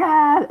like, oh my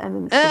God.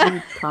 And then the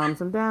weed calms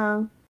them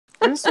down.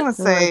 I just want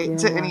to say Like,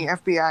 to yeah. any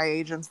FBI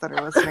agents that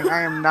are listening,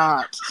 I am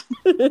not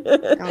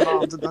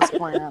involved in this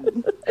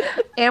plan.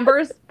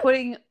 Amber's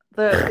putting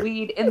the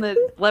weed in the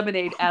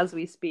lemonade as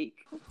we speak.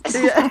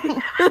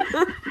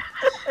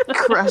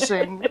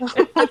 Crushing.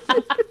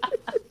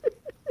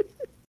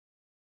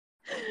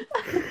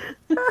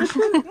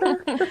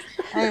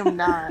 I am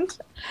not.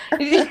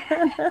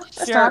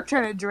 Stop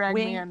trying to drag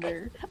me Wink.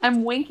 under.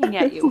 I'm winking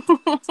at you.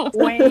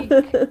 Wink.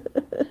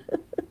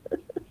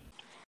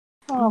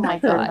 Oh my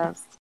God.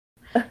 goodness.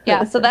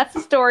 Yeah, so that's the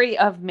story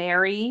of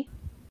Mary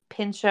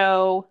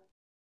Pinchot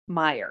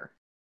Meyer.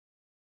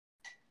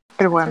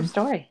 Good Her one.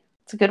 story.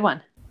 It's a good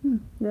one.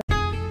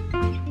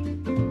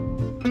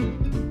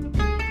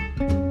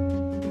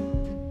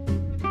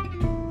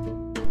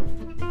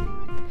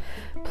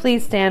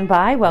 Please stand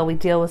by while we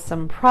deal with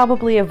some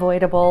probably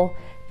avoidable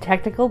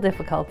technical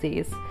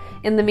difficulties.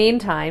 In the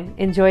meantime,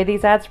 enjoy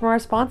these ads from our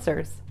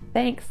sponsors.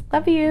 Thanks.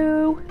 Love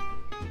you.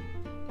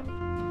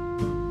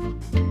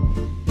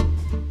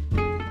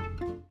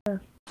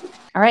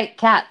 All right,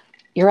 Kat,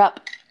 you're up.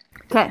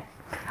 Okay.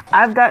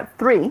 I've got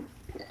 3.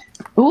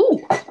 Ooh.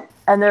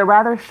 And they're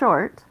rather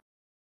short,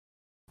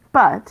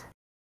 but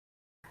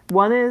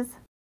one is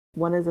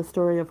a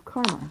story of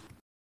karma.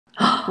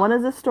 One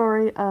is a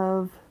story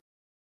of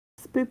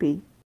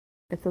spoopy.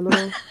 It's a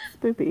little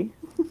spoopy.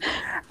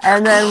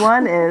 And then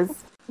one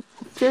is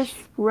just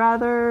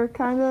rather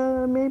kind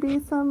of maybe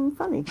some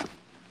funny.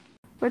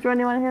 Which one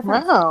do you want to hear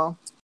first? Wow.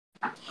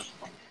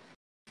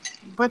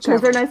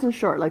 Because they're nice and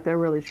short, like they're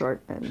really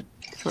short and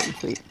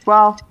sweet.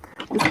 Well,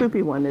 the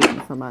spoopy one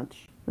isn't so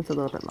much. It's a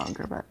little bit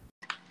longer, but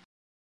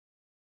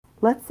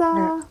let's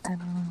I don't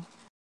know.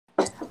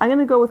 I'm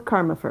gonna go with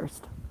karma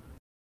first.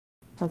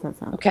 How's that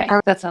sound? Okay,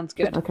 that sounds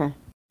good. Okay.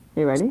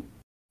 You ready?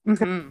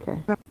 Mhm.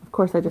 Okay. Of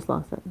course, I just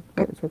lost it.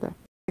 Wait, it's right there.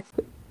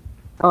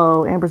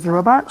 Oh, Amber's a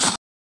robot?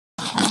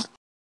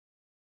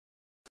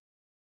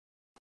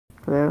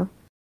 Hello?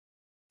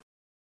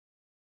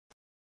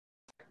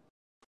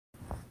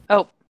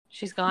 Oh,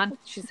 she's gone.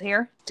 She's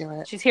here. Do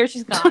it. She's here.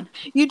 She's gone.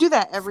 You do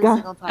that every Scott.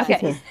 single time.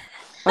 Okay.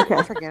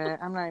 Okay. Forget it.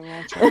 I'm not even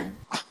going to try.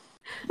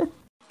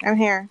 I'm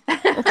here.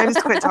 I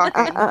just quit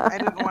talking. I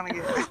didn't want to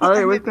get. I Oh, didn't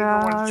here we even go.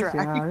 want to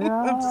try.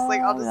 I'm just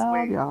like, I'll just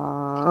wait.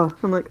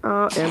 I'm like,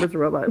 oh, Amber's a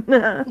robot.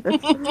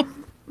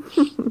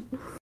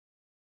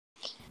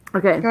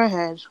 Okay. Go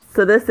ahead.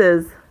 So this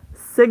is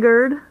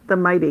Sigurd the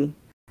Mighty.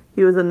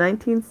 He was a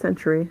 19th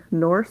century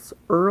Norse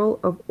Earl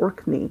of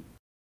Orkney,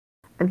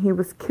 and he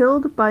was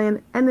killed by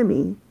an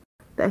enemy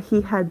that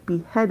he had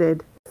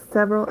beheaded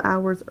several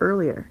hours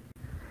earlier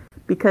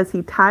because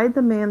he tied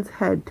the man's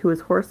head to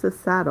his horse's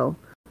saddle,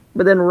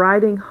 but then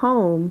riding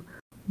home,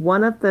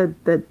 one of the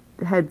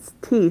head's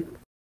teeth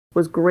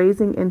was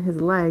grazing in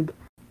his leg,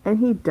 and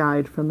he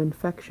died from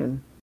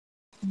infection.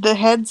 The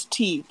head's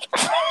teeth.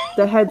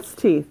 The head's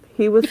teeth.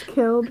 He was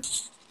killed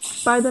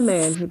by the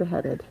man he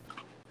beheaded.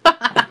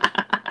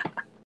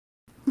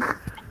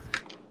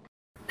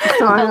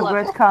 Story of love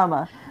Rich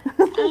Kama.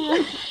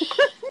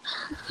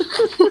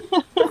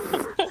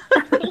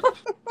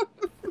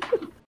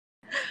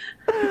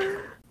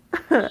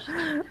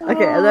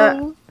 Okay, and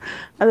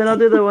then I'll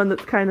do the one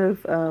that's kind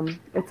of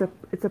it's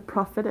a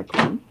prophetic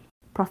one.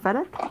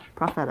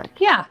 Prophetic?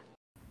 Yeah.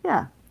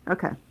 Yeah.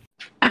 Okay.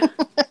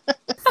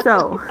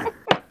 So,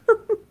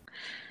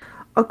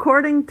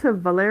 according to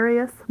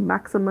Valerius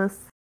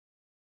Maximus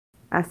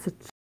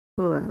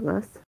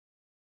Acetylus,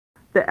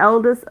 the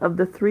eldest of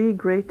the 3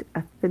 great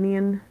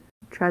Athenian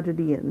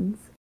tragedians,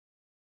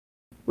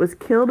 was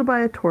killed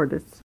by a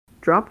tortoise,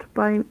 dropped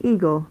by an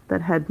eagle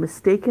that had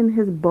mistaken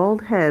his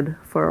bald head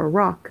for a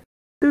rock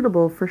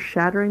suitable for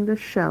shattering the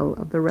shell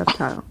of the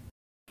reptile.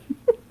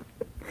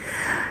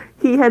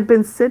 He had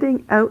been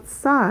sitting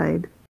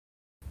outside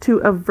to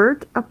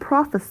avert a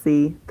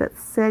prophecy that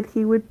said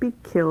he would be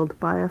killed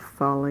by a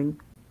falling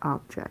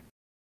object.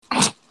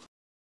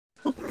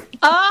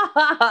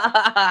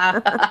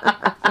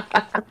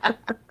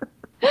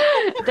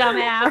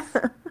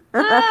 Dumbass.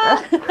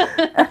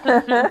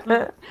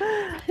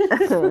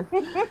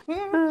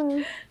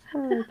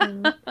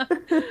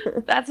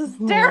 That's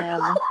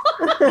hysterical.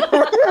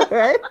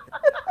 Right?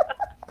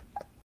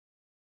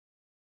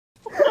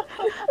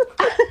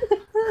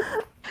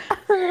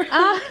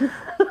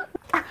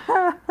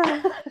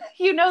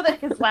 You know that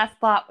his last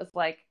thought was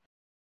like,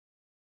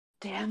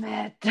 damn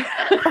it.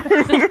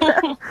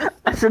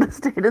 I should have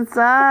stayed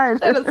inside.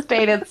 Should have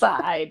stayed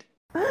inside.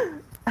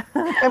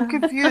 I'm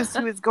confused.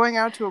 He was going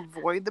out to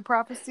avoid the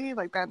prophecy?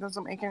 Like, that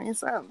doesn't make any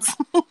sense.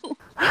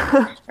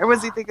 Or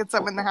was he thinking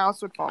something in the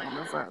house would fall on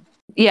his head?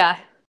 Yeah,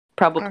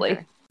 probably.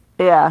 Okay.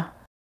 Yeah.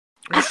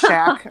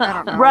 Shack? I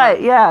don't know.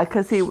 Right, yeah,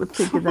 because he was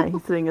thinking that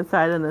he's sitting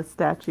inside and the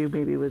statue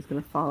maybe was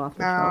going to fall off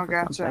the shelf Oh, or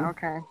gotcha. something.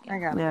 Okay. I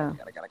got it. Yeah.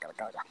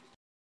 Got it.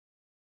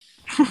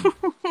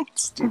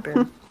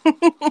 Stupid.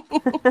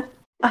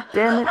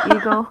 Damn it,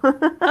 Eagle.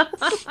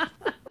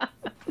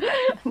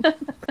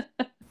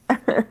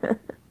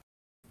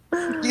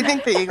 Do you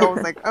think the eagle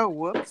was like, oh,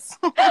 whoops?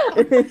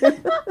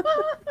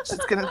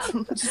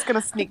 just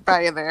gonna sneak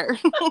by you there.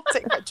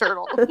 Take my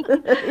turtle.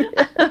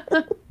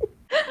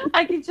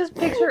 I could just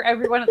picture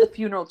everyone at the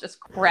funeral just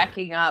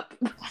cracking up.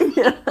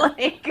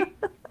 Like,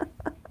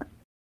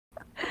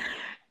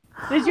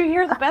 did you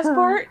hear the best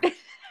part?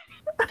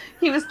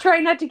 He was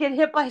trying not to get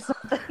hit by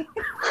something.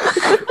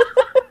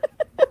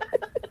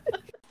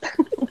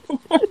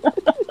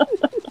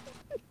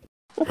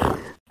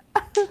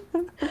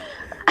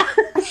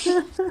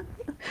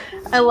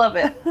 I love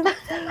it.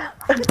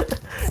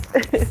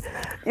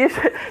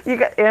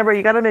 Amber,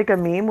 you got to make a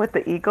meme with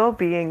the eagle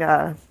being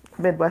a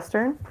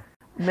Midwesterner.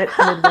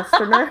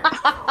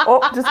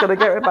 Oh, just gonna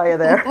get right by you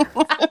there.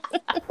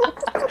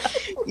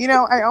 You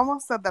know, I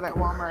almost said that at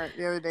Walmart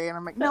the other day, and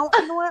I'm like, no,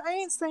 you know what? I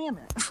ain't saying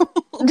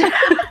it.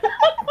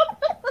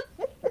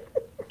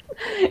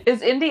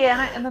 Is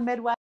Indiana in the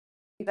Midwest?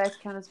 You guys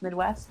count as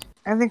Midwest?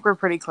 I think we're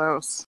pretty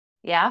close.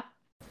 Yeah?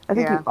 I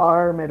think Yeah. you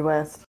are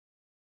Midwest.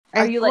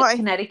 Are you like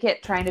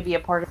Connecticut trying to be a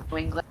part of New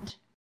England?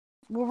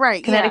 Well,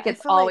 right.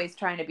 Connecticut's yeah, always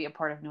trying to be a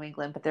part of New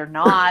England, but they're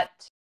not.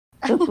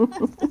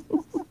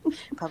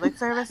 public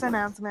service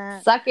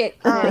announcement. Suck it,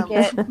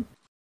 Connecticut.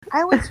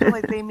 I always feel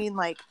like they mean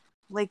like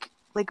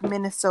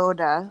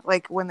Minnesota,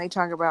 like when they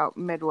talk about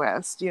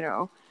Midwest, you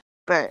know.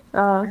 But Oh,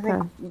 I okay.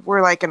 think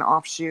we're like an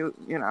offshoot,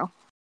 you know.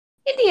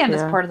 Indiana's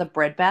Yeah. part of the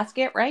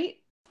breadbasket, right?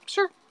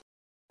 Sure.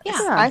 Yeah.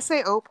 Yeah. I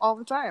say "ope" all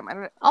the time. I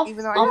don't, I'll-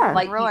 even though I'll I didn't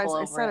fight realize people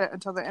I over said it. it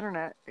until the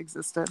internet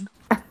existed.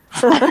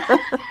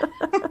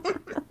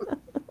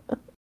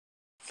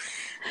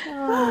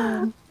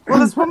 Well,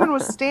 this woman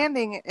was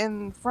standing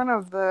in front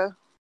of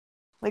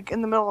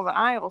in the middle of the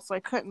aisle, so I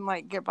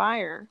couldn't get by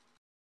her.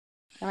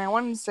 And I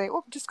wanted to say, "Oh,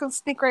 I'm just gonna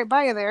sneak right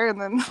by you there," and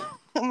then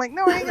I'm like,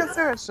 "No, I ain't gonna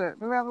say that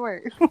shit. Move out of the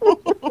way."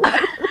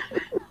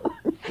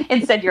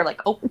 Instead, you're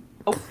like, oh.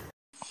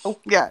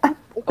 Yeah.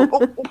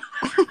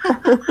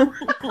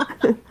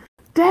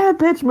 Damn,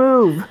 bitch,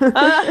 move.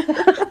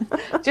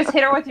 Just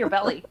hit her with your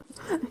belly.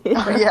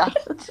 Oh, yeah.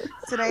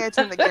 Today I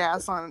turned the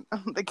gas on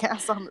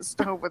the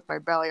stove with my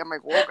belly. I'm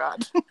like, "Whoa,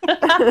 God."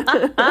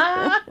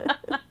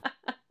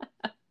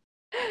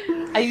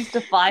 I used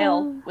to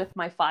file with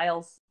my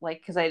files,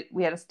 because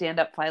we had a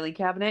stand-up filing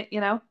cabinet, you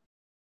know,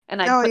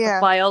 and I'd Oh, put yeah.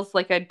 the files,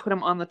 I'd put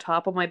them on the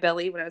top of my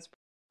belly when I was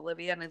with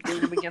Olivia, and I'd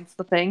lean them against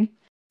the thing,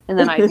 and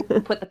then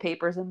I'd put the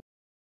papers in. It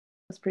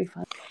was pretty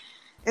fun.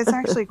 It's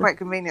actually quite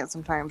convenient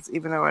sometimes,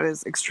 even though it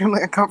is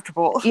extremely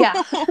uncomfortable. Yeah,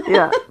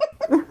 Yeah.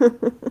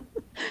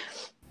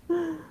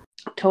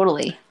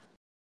 totally.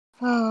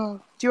 Oh,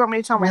 do you want me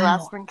to tell my Wow.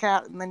 last one,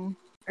 Kat, and then,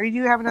 or do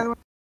you have another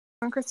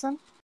one, Kristen?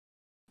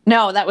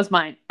 No, that was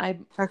mine.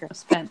 I'm Okay.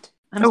 spent.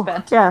 I'm Oh.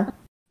 spent. Yeah.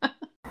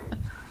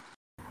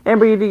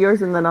 Amber, you do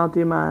yours and then I'll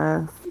do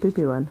my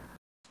spoopy one.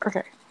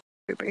 Okay.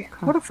 Poopy.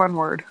 What a fun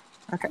word.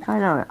 Okay. I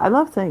know it. I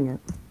love saying it.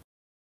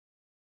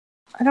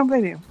 I don't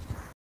blame you.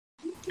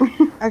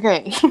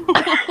 Okay.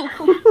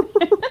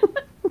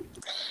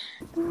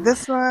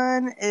 This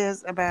one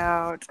is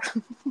about,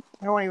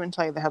 I won't even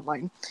tell you the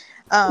headline.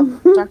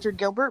 Dr.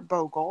 Gilbert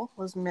Bogle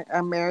was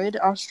a married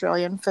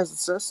Australian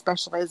physicist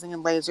specializing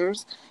in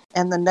lasers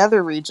and the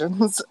nether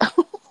regions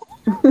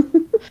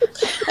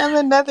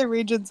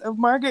of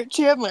Margaret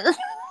Chandler,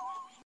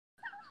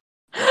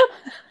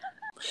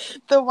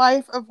 the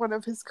wife of one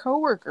of his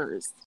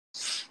coworkers.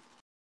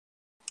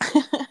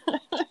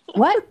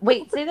 What?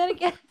 Wait, say that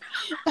again.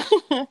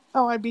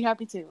 Oh, I'd be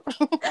happy to.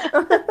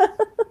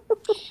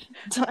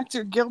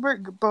 Dr.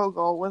 Gilbert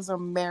Bogle was a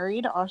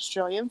married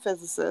Australian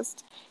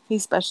physicist. He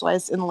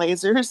specialized in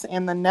lasers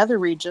and the nether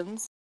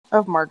regions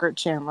of Margaret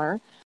Chandler,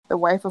 the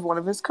wife of one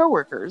of his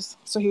coworkers.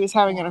 So he was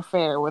having an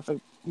affair with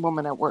a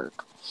woman at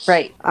work.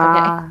 Right.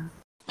 Okay.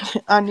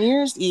 On New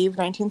Year's Eve,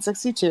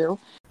 1962,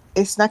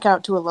 They snuck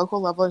out to a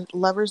local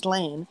lover's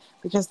lane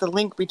because the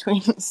link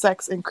between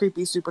sex and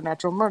creepy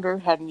supernatural murder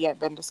hadn't yet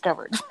been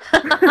discovered.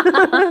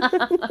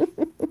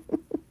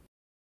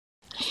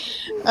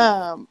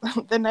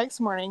 The next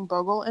morning,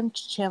 Bogle and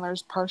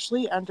Chandler's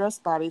partially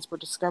undressed bodies were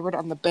discovered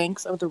on the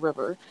banks of the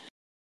river.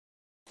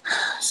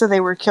 So they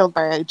were killed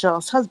by a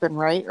jealous husband,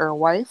 right? Or a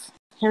wife?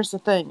 Here's the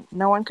thing.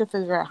 No one could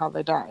figure out how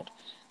they died.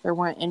 There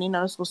weren't any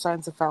noticeable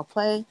signs of foul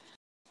play.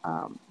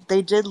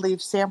 They did leave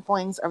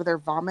samplings of their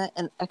vomit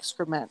and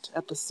excrement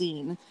at the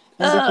scene,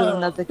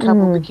 indicating that the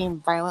couple became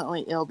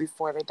violently ill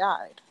before they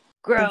died.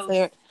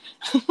 Gross.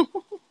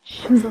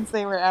 Since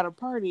they were at a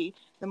party,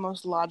 the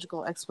most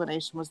logical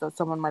explanation was that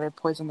someone might have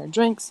poisoned their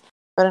drinks,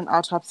 but an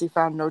autopsy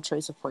found no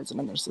trace of poison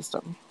in their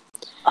system.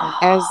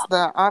 As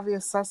the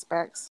obvious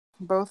suspects,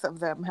 both of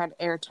them had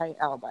airtight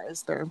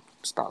alibis, their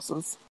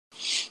spouses.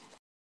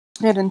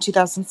 And in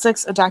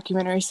 2006, a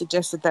documentary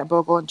suggested that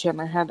Bogle and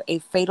Chandler had a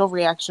fatal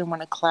reaction when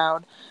a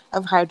cloud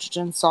of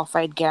hydrogen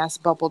sulfide gas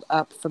bubbled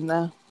up from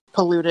the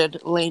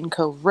polluted Lane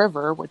Cove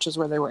River, which is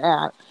where they were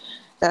at.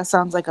 That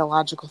sounds like a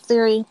logical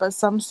theory, but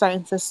some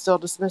scientists still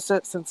dismiss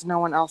it since no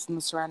one else in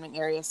the surrounding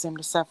area seemed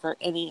to suffer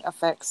any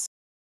effects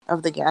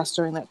of the gas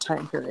during that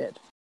time period.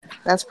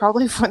 That's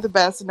probably for the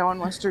best. No one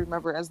wants to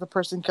remember as the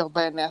person killed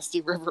by a nasty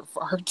river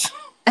fart.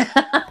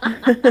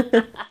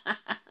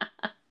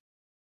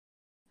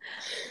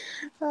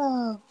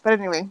 But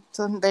anyway,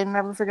 so they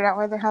never figured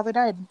out how they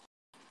died.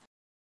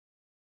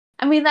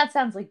 I mean, that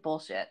sounds like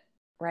bullshit,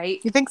 right?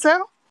 You think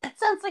so? That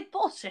sounds like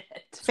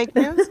bullshit. Fake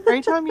news? Are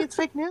you telling me it's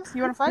fake news?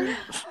 You want to fight?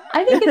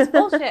 I think it's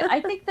bullshit.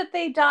 I think that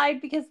they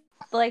died because,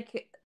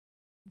 like,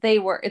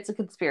 it's a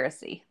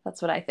conspiracy.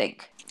 That's what I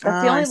think.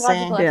 That's the only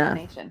logical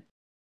explanation.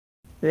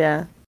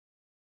 Yeah.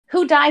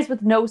 Who dies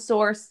with no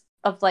source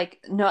of, like,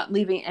 not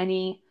leaving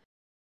any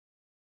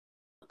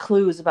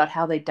clues about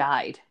how they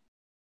died,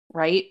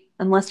 right?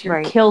 Unless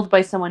you're killed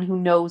by someone who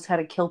knows how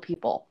to kill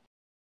people.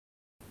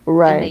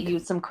 Right. And they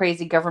use some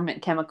crazy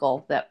government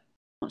chemical that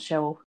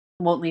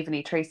won't leave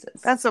any traces.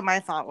 That's what my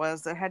thought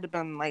was. It had to have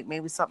been, like,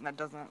 maybe something that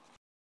doesn't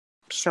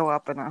show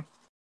up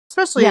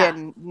especially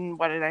in,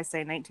 what did I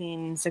say,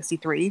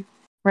 1963?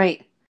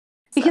 Right.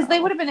 Because they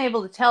would have been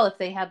able to tell if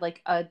they had,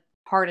 like, a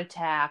heart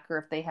attack or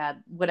if they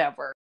had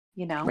whatever,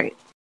 you know? Right.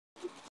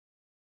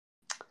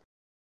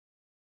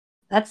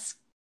 That's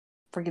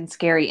freaking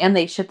scary. And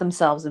they shit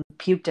themselves and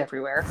puked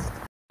everywhere.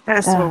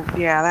 That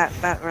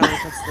really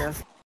puts the...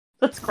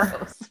 That's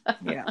gross.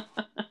 Yeah.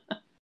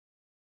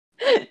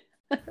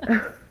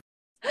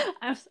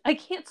 I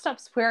can't stop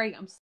swearing.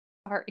 I'm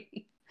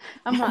sorry.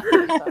 I'm not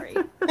so sorry.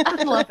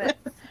 I love it.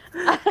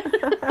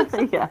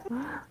 Yeah.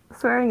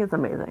 Swearing is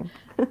amazing.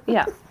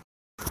 Yeah.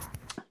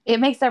 It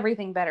makes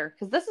everything better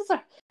because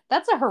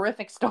that's a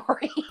horrific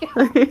story.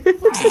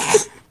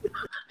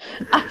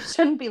 I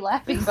shouldn't be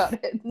laughing about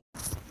it.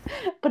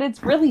 But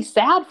it's really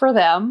sad for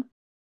them.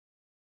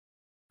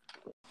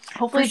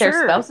 Hopefully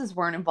their spouses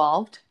weren't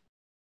involved.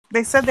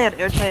 They said they had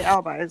airtight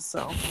alibis,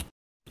 so.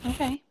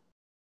 Okay.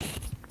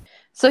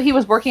 So he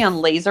was working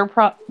on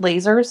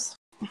lasers?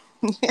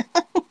 Yeah.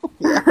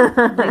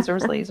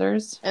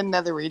 Lasers. And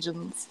nether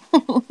regions.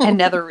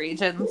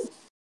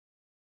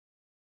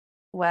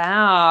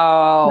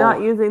 Wow.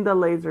 Not using the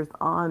lasers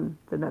on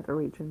the nether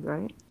regions,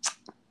 right?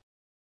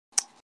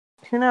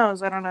 Who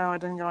knows? I don't know. I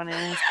didn't go into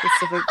any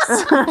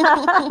specifics.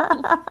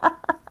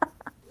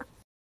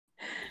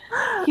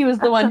 He was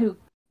the one who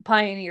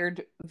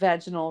pioneered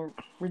vaginal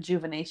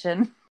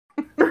rejuvenation.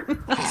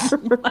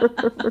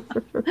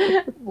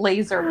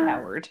 Laser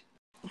powered.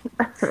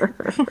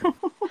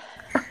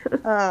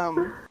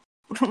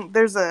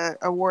 There's a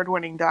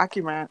award-winning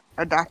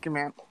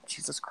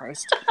Jesus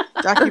Christ,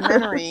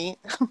 documentary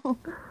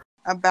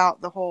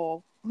about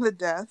the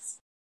deaths,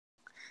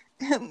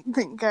 and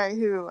the guy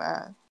who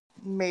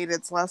made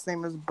its last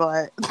name is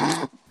Butt.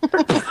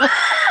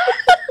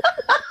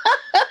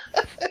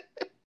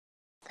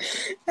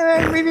 And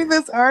I'm reading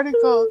this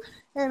article,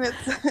 and it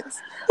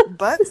says,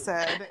 Butt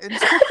said.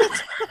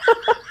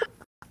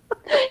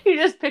 You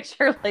just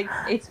picture, like,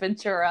 Ace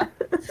Ventura.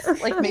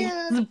 Like, maybe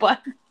his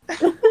butt.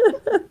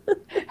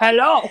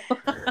 Hello!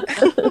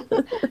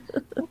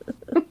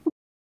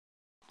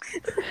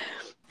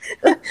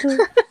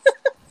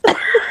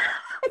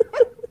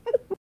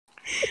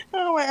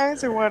 Oh, my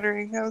eyes are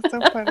watering. That was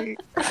so funny.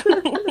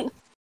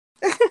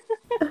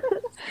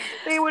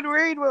 They would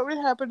read what would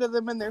happen to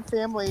them and their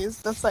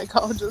families, the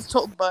psychologist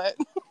told Butt.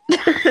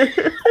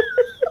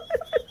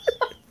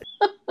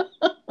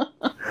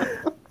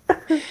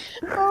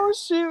 Oh,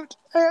 shoot.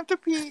 I have to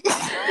pee.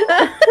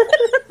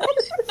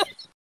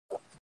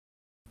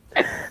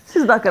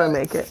 She's not going to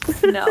make it.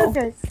 No.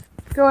 Okay.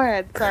 Go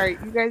ahead. Sorry.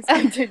 You guys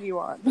continue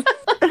on.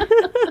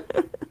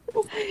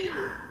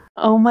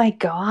 Oh, my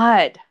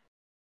God.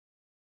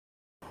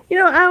 You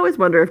know, I always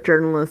wonder if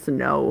journalists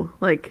know,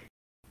 like,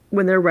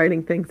 when they're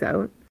writing things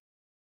out.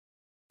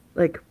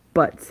 Like,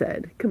 Butt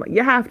said. Come on,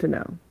 you have to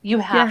know. You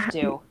have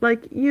to.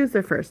 Like, use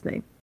their first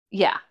name.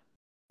 Yeah.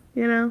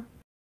 You know?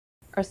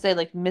 Or say,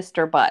 like,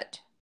 Mr.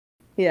 Butt.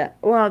 Yeah.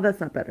 Well, that's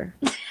not better.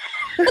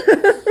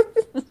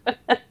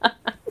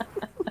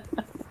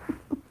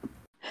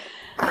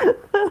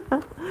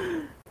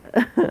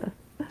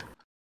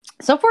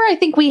 So far, I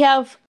think we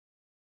have,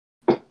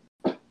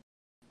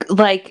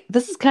 like,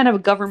 this is kind of a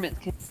government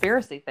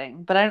conspiracy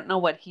thing, but I don't know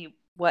what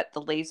the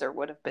laser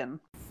would have been.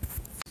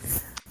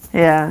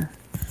 Yeah.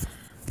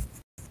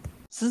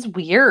 This is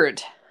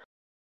weird.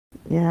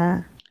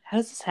 Yeah. How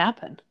does this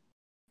happen?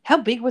 How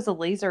big was a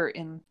laser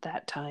in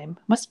that time?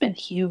 Must have been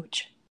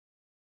huge.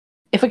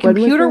 If a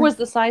computer was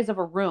the size of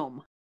a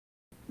room.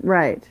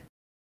 Right.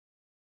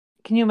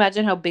 Can you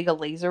imagine how big a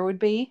laser would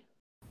be?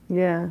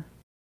 Yeah.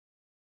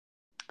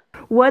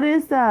 What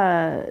is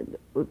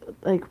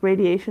like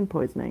radiation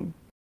poisoning?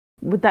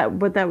 They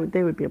would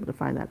be able to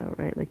find that out,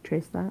 right? Like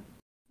trace that?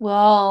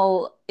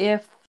 Well,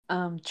 if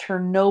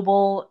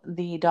Chernobyl,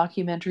 the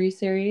documentary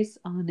series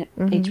on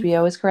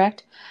HBO is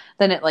correct,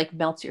 then it like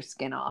melts your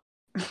skin off.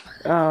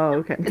 Oh,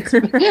 okay.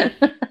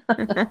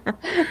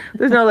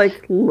 There's no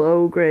like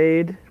low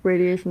grade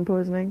radiation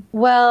poisoning?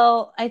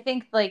 Well, I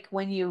think like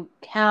when you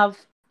have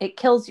it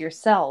kills your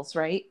cells,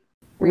 right?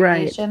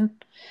 Radiation. Right.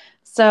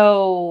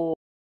 So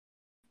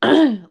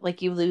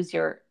like you lose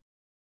your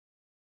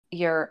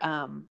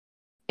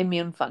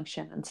immune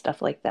function and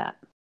stuff like that.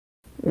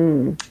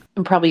 And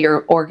probably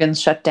your organs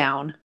shut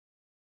down.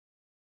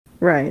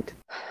 Right.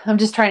 I'm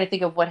just trying to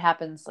think of what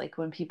happens like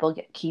when people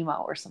get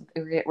chemo or something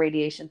or get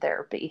radiation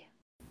therapy.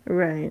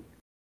 Right.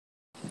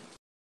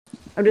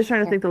 I'm just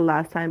trying to think the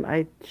last time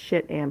I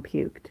shit and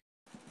puked.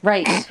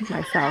 Right.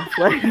 Myself.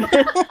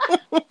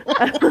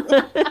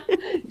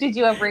 Did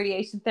you have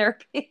radiation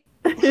therapy?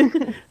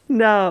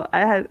 No,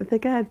 I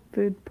think I had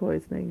food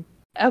poisoning.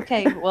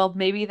 Okay, well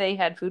maybe they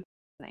had food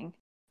poisoning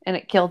and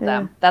it killed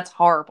them. That's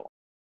horrible.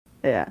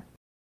 Yeah.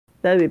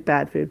 That'd be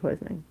bad food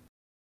poisoning.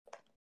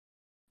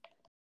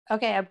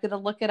 Okay, I'm going to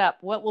look it up.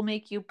 What will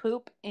make you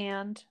poop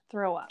and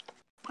throw up?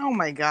 Oh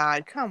my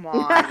God, come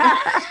on.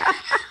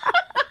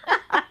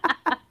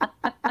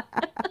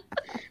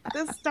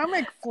 The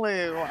stomach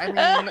flu. I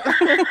mean...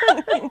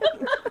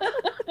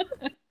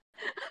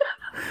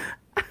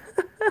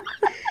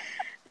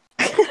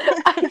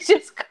 I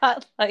just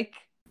got like...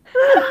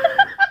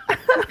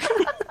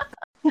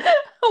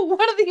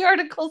 One of the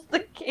articles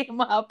that came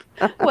up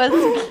was,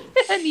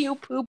 can you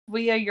poop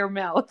via your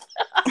mouth?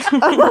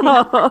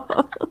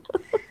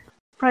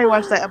 Probably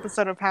watched that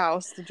episode of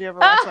House. Did you ever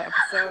watch that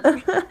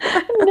episode?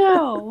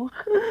 No.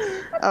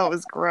 Oh, it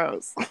was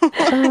gross.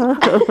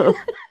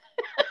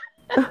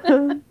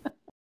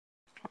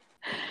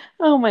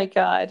 Oh my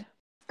God.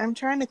 I'm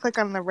trying to click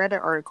on the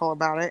Reddit article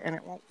about it and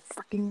it won't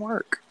fucking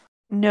work.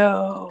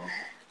 No.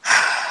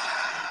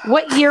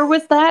 What year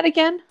was that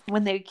again?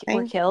 When they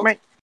were killed?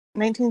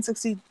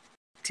 1962?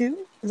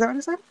 Is that what I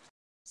said?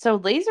 So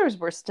lasers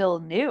were still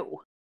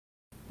new.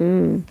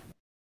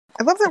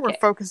 I love that we're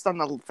focused on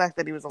the fact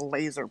that he was a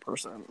laser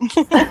person.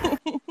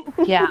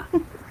 Yeah.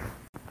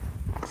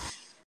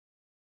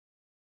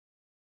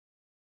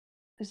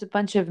 There's a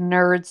bunch of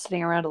nerds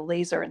sitting around a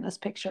laser in this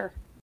picture.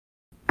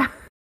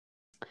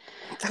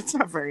 That's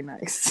not very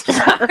nice.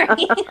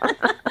 Sorry.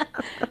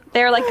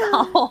 They're like,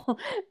 oh,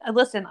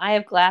 listen, I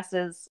have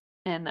glasses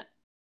and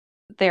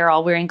they're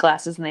all wearing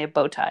glasses and they have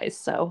bow ties.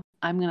 So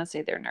I'm going to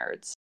say they're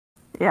nerds.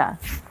 Yeah.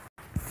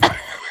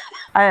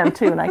 I am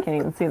too, and I can't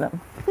even see them.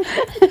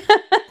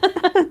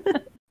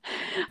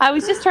 I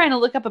was just trying to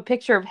look up a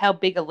picture of how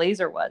big a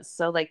laser was.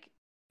 So like,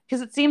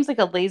 because it seems like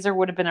a laser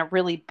would have been a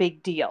really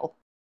big deal.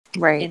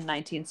 Right. In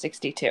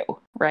 1962,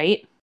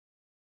 right?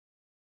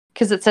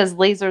 Because it says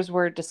lasers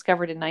were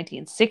discovered in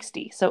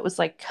 1960. So it was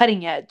like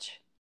cutting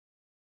edge.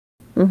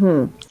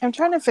 Mm-hmm. I'm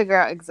trying to figure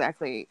out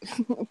exactly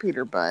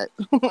Peter Butt.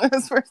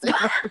 His first name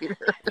was Peter.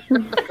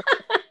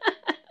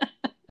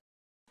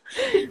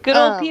 Good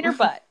old Peter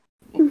Butt.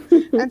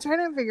 I'm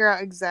trying to figure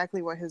out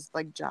exactly what his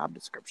like job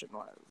description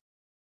was.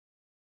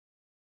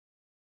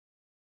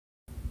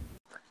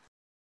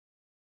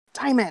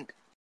 Diamond.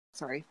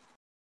 Sorry.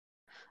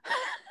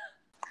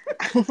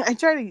 I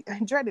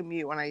try to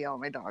mute when I yell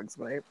at my dogs,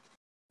 but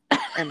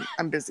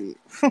I'm busy.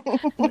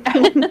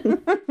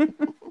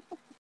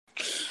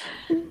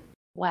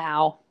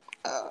 Wow.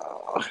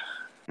 Oh.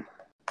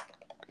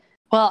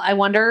 Well, I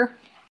wonder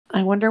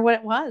what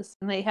it was.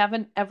 And they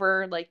haven't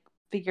ever like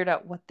figured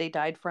out what they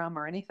died from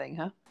or anything,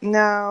 huh?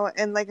 No,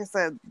 and like I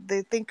said,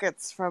 they think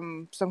it's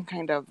from some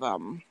kind of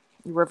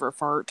river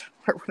fart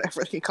or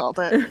whatever they called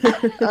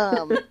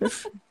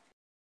it.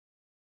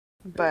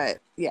 But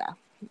yeah,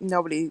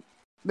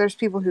 there's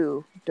people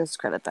who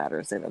discredit that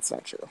or say that's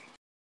not true.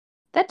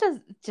 That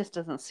just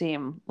doesn't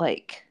seem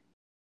like,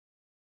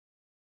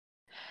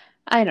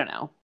 I don't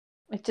know.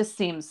 It just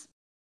seems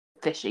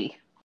fishy.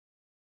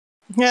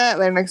 Yeah,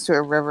 they're next to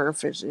a river,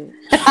 fishy.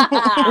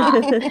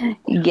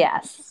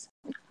 Yes.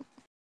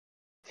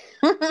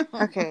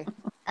 Okay,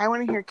 I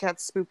want to hear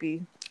Kat's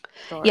spoopy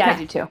story. Yeah, I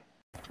do too.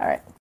 All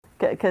right.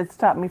 Could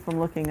stop me from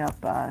looking up,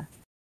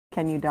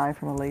 can you die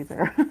from a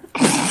laser?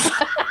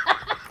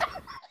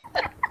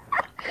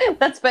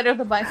 That's better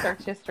than my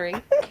search history.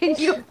 Can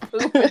you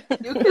poop at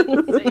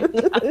the same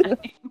time?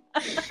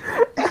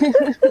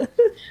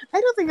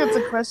 I don't think it's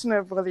a question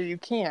of whether you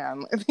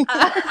can.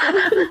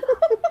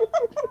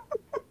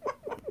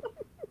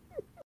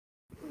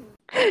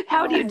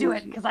 How do you do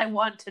it? Because I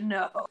want to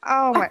know.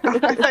 Oh my!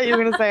 I thought you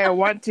were gonna say I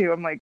want to.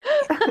 I'm like,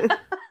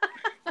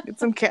 get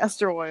some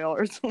castor oil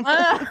or something.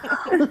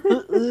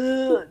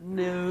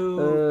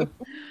 No.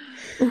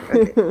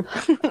 Okay.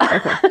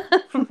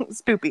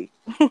 Spoopy.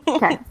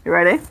 Okay, you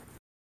ready?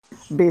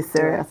 Be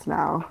serious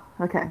now.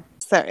 Okay,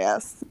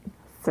 Serious.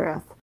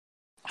 serious.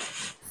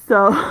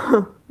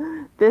 So,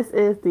 this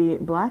is the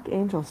Black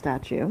Angel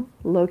statue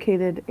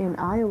located in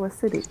Iowa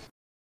City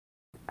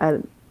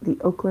at the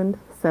Oakland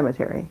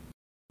Cemetery.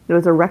 It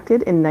was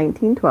erected in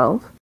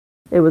 1912.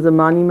 It was a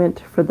monument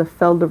for the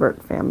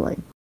Feldevert family.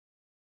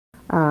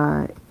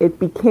 It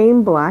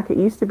became black. It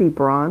used to be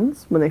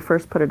bronze. When they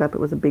first put it up, it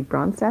was a big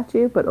bronze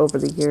statue, but over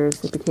the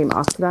years it became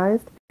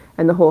oxidized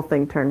and the whole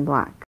thing turned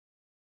black.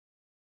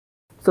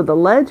 So the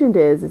legend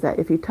is that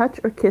if you touch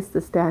or kiss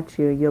the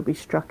statue, you'll be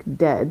struck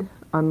dead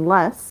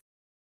unless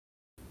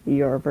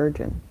you're a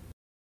virgin.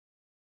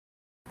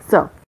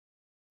 So,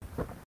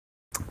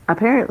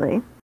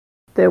 apparently,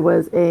 there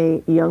was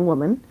a young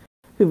woman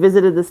who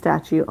visited the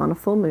statue on a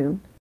full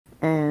moon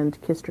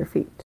and kissed her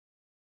feet.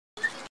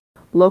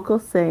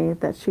 Locals say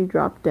that she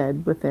dropped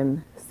dead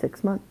within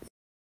 6 months.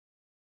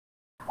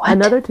 What?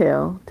 Another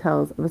tale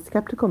tells of a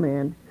skeptical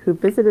man who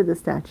visited the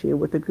statue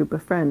with a group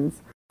of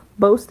friends,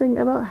 boasting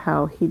about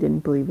how he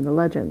didn't believe in the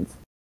legends.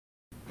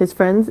 His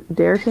friends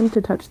dared him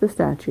to touch the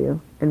statue,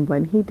 and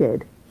when he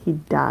did, he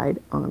died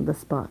on the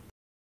spot,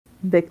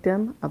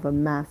 victim of a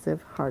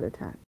massive heart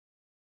attack.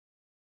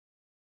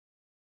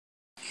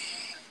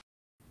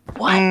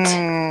 What?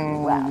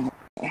 Wow.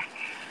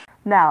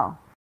 Now,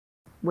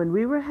 when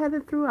we were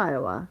headed through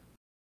Iowa,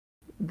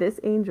 this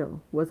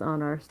angel was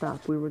on our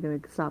stop. We were going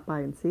to stop by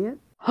and see it.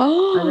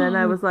 And then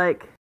I was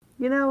like,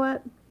 you know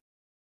what?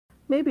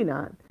 Maybe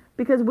not.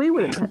 Because we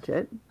wouldn't touch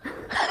it.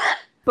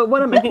 But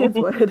one of my kids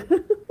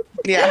would.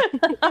 Yeah.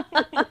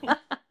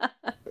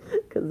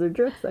 Because they're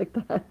jerks like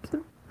that.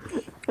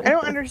 I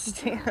don't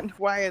understand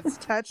why it's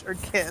touch or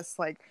kiss.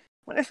 Like,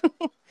 what if,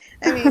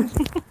 I mean,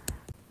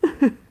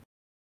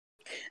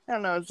 I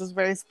don't know. It's just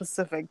very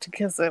specific to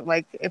kiss it.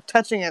 Like, if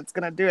touching it's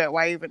gonna do it,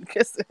 why even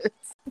kiss it?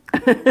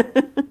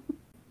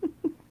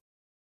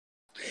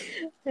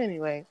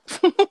 Anyway.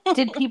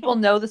 Did people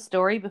know the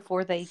story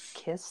before they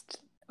kissed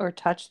or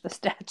touched the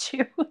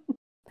statue?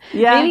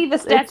 Yeah. Maybe the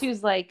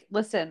statue's like,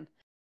 listen,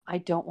 I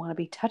don't want to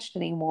be touched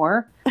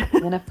anymore.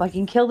 I'm gonna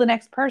fucking kill the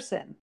next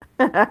person.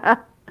 Yeah.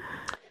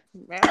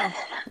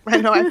 I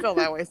know, I feel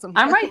that way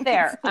sometimes. I'm right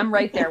there. I'm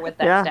right there with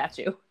that Yeah.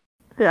 statue.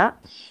 Yeah.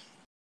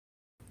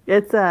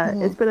 It's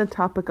been a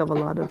topic of a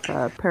lot of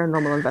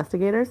paranormal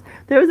investigators.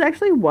 There was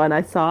actually one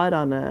I saw it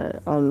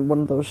on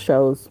one of those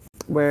shows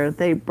where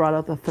they brought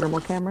out the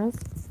thermal cameras,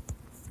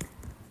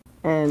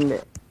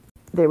 and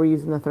they were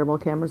using the thermal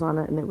cameras on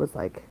it, and it was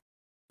like,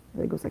 I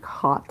think it was like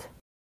hot,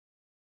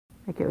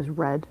 like it was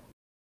red.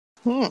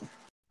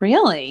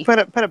 Really? Put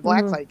a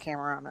black light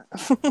camera on it.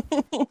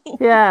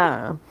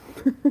 Yeah.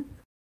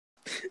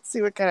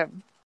 See what kind of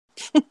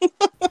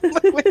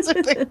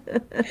wizard thing.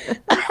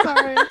 I'm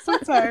sorry, I'm so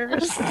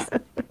tired.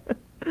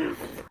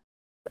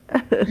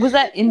 Was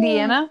that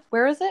Indiana?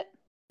 Where is it?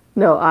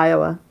 No,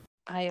 Iowa.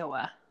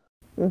 Iowa.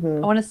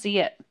 Hmm. I want to see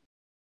it.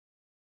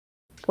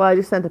 Well, I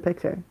just sent a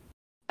picture.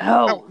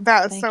 Oh,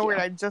 that was thank so you. weird.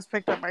 I just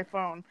picked up my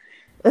phone.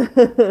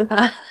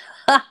 Yeah.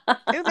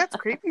 Ew, that's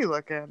creepy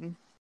looking.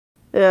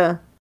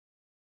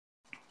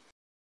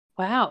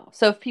 Wow.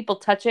 So if people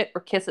touch it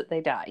or kiss it,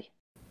 they die.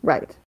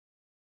 Right.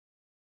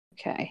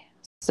 Okay.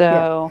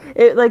 So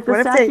It like the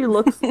What if statue they-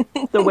 looks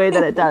the way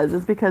that it does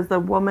is because the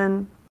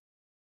woman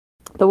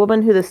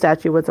who the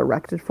statue was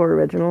erected for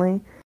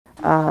originally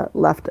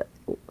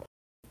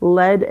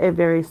led a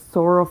very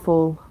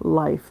sorrowful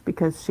life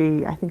because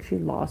I think she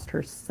lost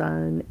her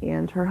son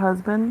and her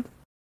husband.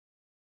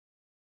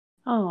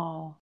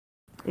 oh.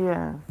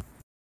 Yeah.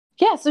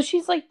 Yeah, so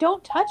she's like,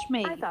 don't touch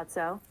me. I thought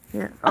so.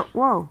 Yeah. Oh,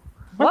 whoa.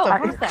 Whoa, the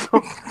who's that?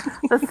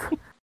 That's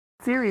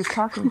Siri's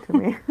talking to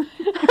me.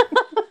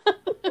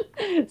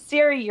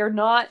 Siri, you're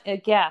not a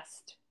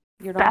guest.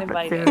 You're not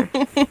Stop it,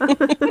 invited.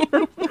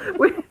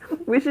 Siri.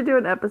 we should do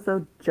an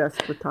episode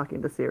just with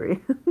talking to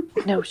Siri.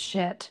 No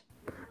shit.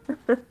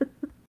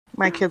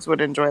 My kids would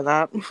enjoy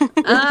that.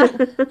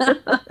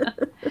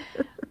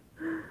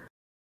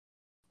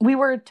 We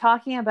were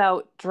talking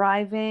about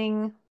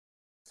driving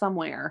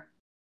somewhere.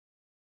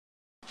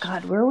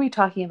 God, where were we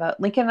talking about?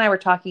 Lincoln and I were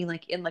talking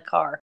like in the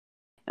car.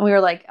 And we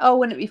were like, oh,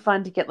 wouldn't it be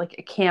fun to get like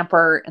a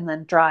camper and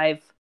then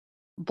drive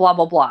blah,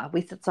 blah, blah.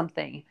 We said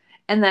something.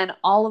 And then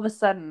all of a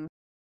sudden,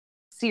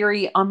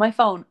 Siri on my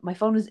phone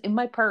was in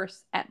my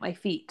purse at my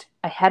feet.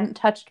 I hadn't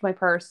touched my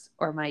purse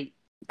or my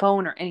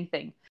phone or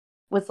anything.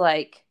 Was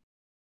like,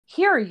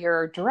 here are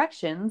your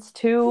directions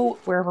to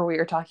wherever we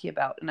were talking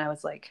about. And I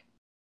was like,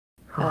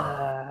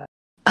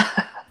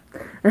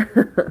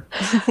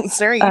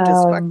 Siri, you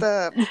just fucked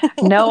up.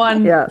 no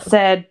one Yeah.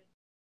 said,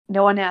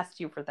 no one asked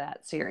you for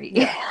that, Siri.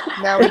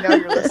 Now we know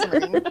you're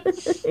listening.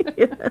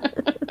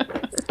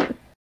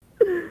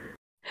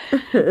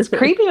 It's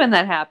creepy when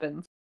that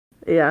happens.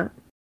 Yeah.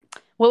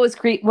 What was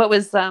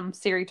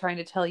Siri trying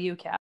to tell you,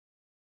 Kat?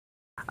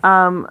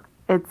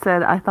 It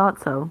said, "I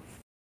thought so,"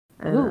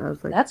 and Ooh, I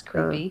was like, that's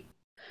creepy.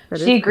 that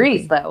She is agrees,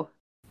 creepy. though.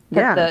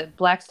 That Yeah. the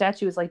black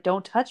statue is like,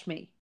 don't touch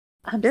me.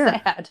 I'm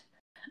Yeah. sad.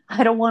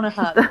 I don't want to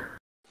hug.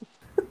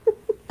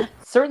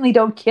 Certainly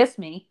don't kiss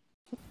me.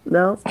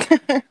 No.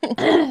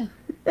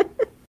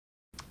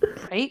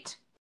 Right?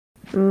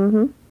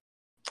 Mm-hmm.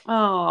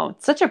 Oh,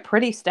 it's such a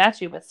pretty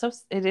statue, but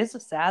it is a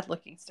sad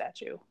looking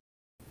statue.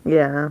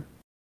 Yeah.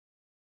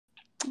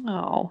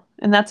 Oh,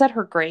 and that's at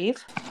her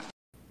grave?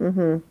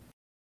 Mm-hmm.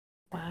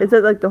 Wow. It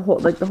said like the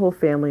whole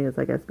family is,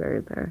 I guess,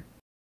 buried there.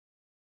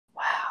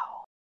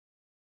 Wow.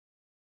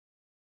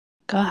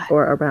 God.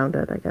 Or around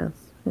it, I guess.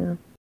 Yeah.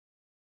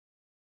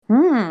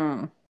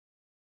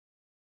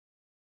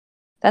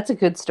 That's a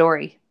good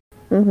story.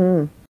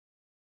 Mm-hmm.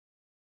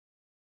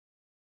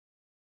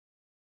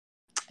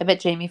 I bet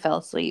Jamie fell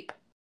asleep.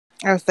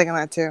 I was thinking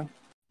that too.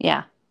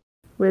 Yeah.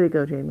 Way to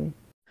go, Jamie.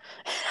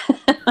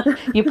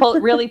 You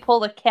really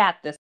pulled a cat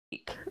this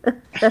week. You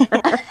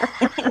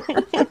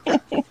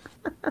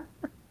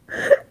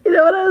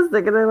know what I was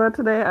thinking about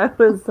today? I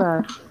was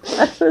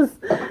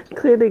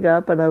cleaning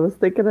up and I was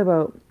thinking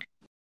about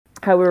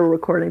how we were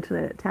recording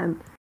today at 10.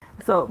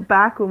 So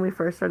back when we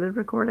first started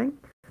recording,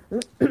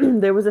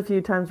 there was a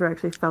few times where I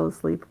actually fell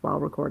asleep while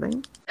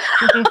recording.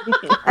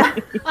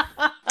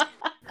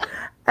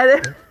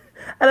 And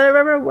I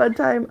remember one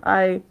time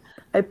I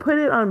put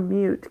it on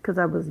mute because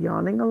I was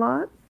yawning a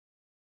lot.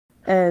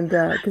 And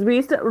because we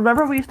used to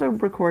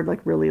record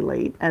like really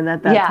late, and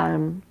at that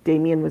time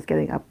Damien was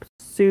getting up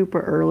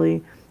super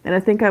early, and I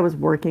think I was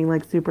working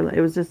like super late.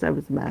 I was a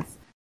mess.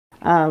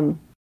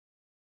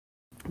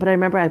 But I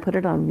remember I put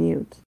it on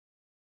mute,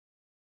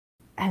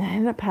 and I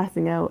ended up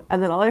passing out,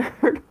 and then all I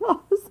heard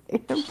was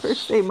Amber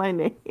say my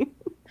name.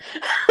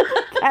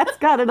 Cat's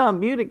got it on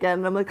mute again,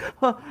 and I'm like,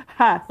 oh,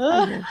 ha.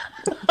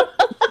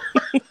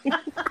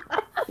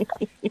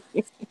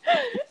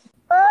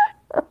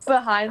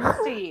 Behind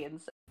the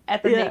scenes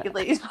at the Naked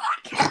Ladies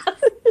podcast.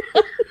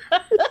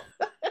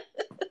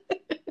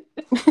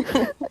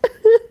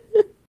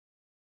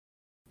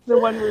 The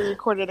one we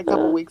recorded a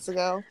couple weeks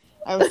ago.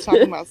 I was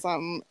talking about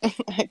something.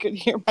 I could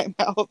hear my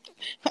mouth.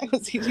 I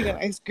was eating an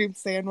ice cream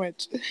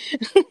sandwich.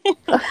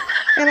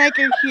 And I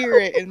could hear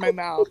it in my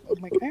mouth.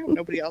 I'm like, I hope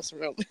nobody else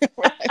realized I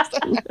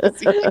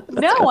was eating this.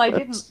 No, I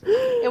didn't.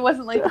 It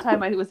wasn't like the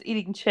time I was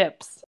eating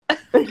chips.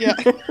 Yeah.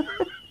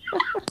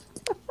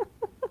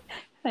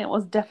 I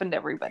almost deafened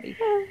everybody.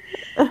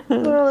 Oh,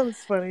 that was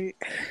funny.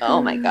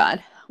 Oh my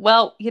god.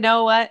 Well, you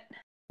know what?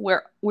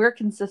 We're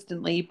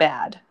consistently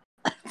bad.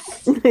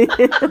 We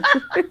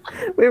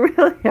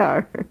really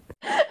are.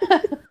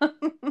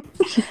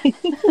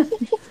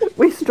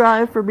 We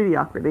strive for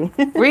mediocrity.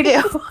 We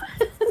do.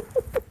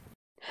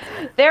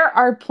 There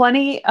are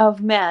plenty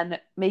of men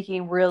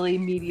making really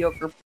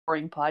mediocre,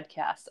 boring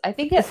podcasts. I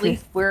think at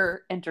least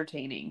we're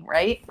entertaining,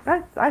 right?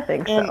 I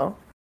think so.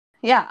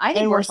 Yeah, I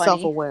think we're funny.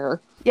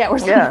 self-aware. Yeah, we're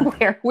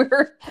self-aware.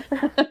 We're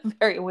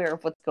very aware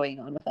of what's going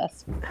on with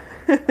us.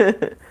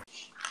 I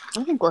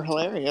think we're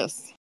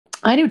hilarious.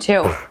 I do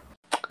too.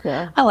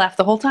 Yeah. I laugh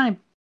the whole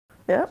time.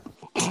 Yep.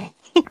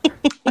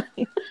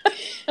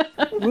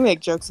 We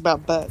make jokes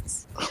about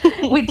butts.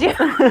 We do.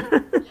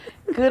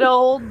 Good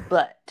old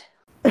butt.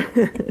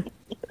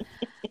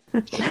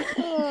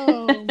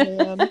 Oh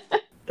man.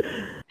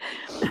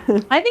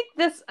 I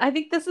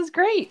think this is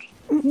great.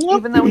 Yep.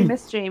 Even though we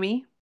miss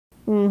Jamie.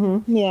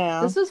 Mm-hmm.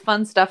 Yeah. This was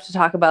fun stuff to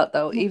talk about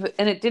though.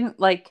 And it didn't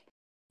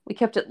we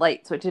kept it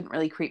light, so it didn't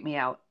really creep me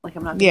out. Like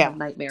I'm not gonna have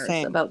nightmares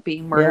about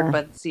being murdered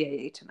by the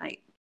CIA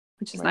tonight.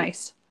 Which is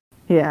nice.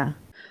 Yeah.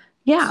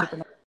 Yeah.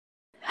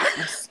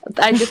 Nice.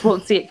 I just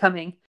won't see it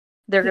coming.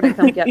 They're gonna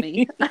come get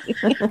me.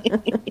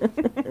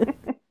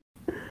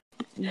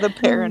 The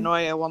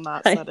paranoia will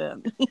not set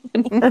in.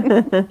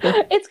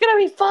 It's gonna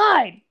be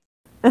fine.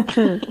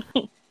 Oh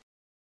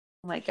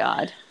my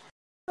god.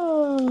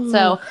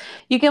 So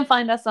you can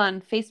find us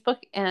on Facebook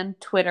and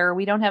Twitter.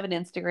 We don't have an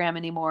Instagram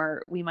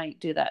anymore. We might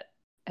do that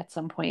at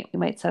some point. We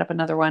might set up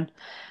another one.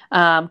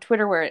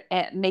 Twitter, we're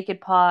at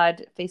Naked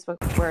Pod. Facebook,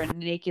 we're at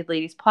Naked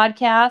Ladies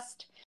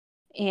Podcast.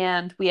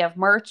 And we have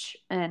merch.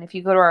 And if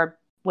you go to our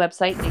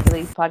website,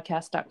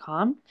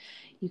 nakedladiespodcast.com,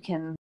 you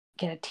can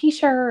get a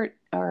t-shirt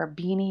or a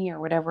beanie or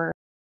whatever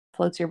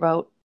floats your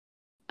boat.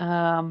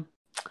 And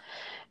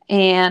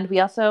we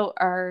also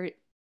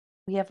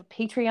we have a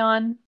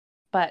Patreon,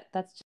 but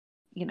that's just,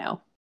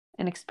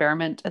 an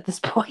experiment at this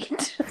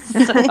point.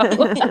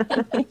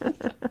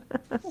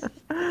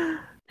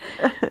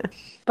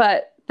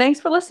 But thanks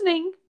for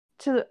listening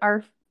to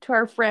our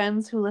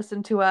friends who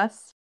listen to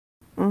us.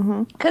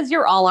 Because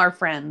you're all our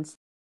friends,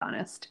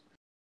 honest.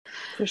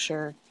 For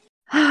sure.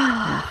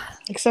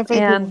 Except for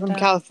the people from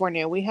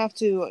California. We have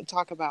to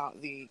talk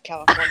about the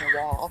California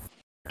wall.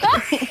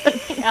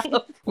 Yeah,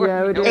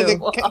 we do. Or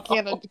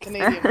the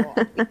Canadian wall.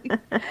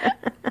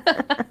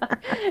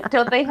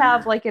 Don't they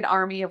have like an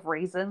army of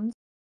raisins?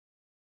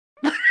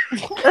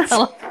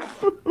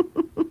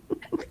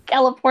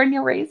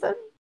 California raisins?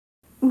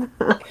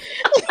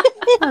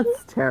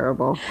 That's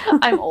terrible.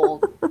 I'm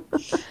old.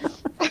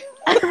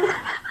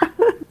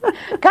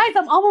 God,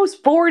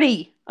 almost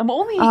 40. I'm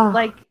only Oh.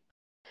 like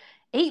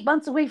 8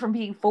 months away from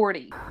being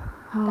 40.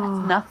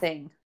 That's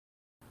nothing.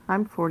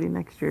 I'm 40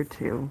 next year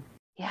too.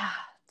 Yeah,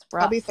 it's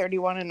rough. I'll be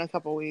 31 in a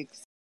couple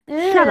weeks.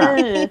 Shut up.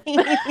 Eh.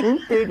 I'm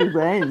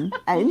 31.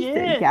 I'm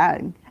so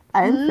young.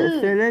 I'm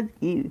so full of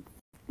youth.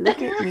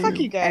 Look at me. Fuck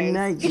you guys. I'm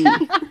not you.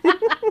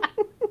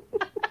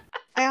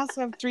 I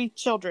also have 3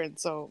 children,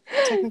 so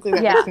technically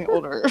that Yeah. makes me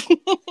older.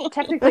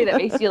 Technically, that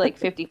makes you like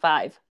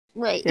 55.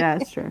 Right. Yeah,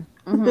 that's true.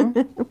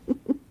 Mhm.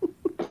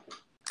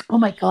 Oh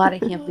my God, I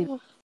can't believe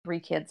 3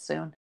 kids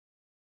soon.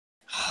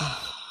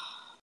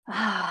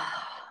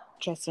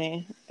 Trust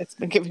me, it's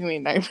been giving me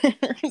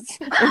nightmares.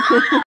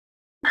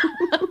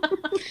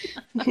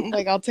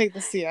 Like, I'll take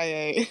the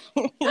CIA.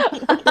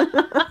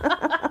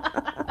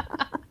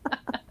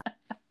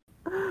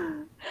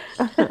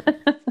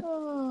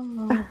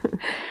 Oh.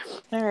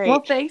 All right.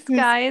 Well, thanks,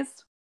 guys.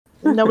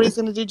 Nobody's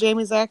going to do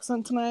Jamie's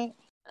accent tonight?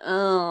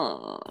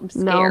 Oh, I'm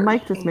scared. No,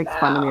 Mike just makes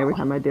fun of me every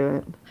time I do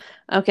it.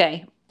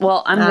 Okay.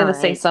 Well, I'm All going to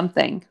say right.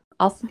 something.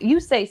 You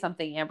say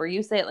something, Amber.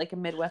 You say it like a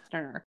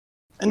Midwesterner.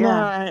 No,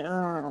 Yeah. I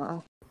don't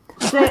know.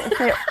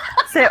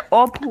 Say,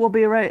 op, we'll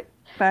be right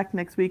back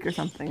next week or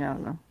something. I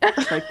don't know.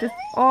 Like, just,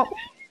 op,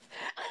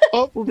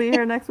 we'll be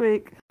here next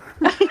week.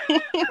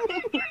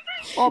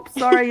 Op,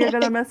 sorry, you're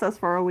going to miss us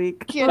for a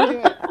week. Can't do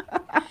it.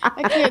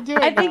 I can't do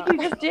it. I think now. you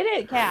just did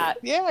it, Kat.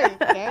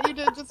 Yeah, you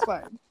did just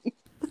fine.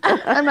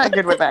 I'm not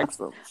good with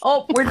accents.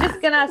 Oh, we're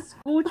just going to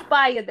scooch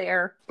by you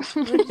there.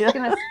 We're just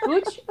going to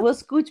scooch. We'll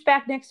scooch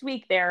back next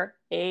week there,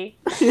 eh?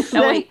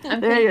 No, wait.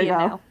 I'm There you Canadian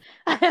go.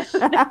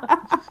 now.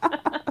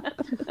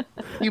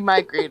 You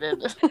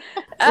migrated.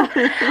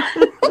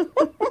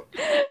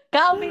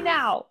 Call me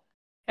now,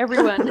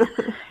 everyone.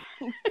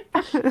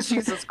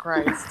 Jesus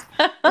Christ.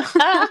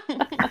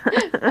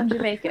 I'm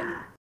Jamaican.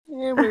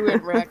 And we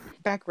went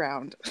back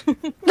round.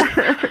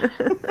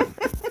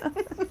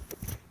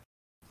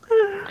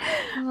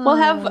 We'll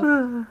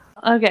have.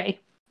 Okay.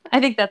 I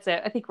think that's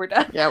it. I think we're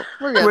done. Yeah,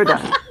 we're good. We're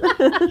done.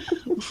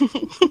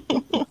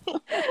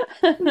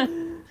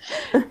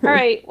 All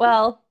right.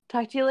 Well,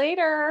 talk to you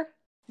later.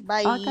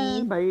 Bye.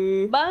 Okay,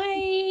 bye.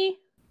 Bye.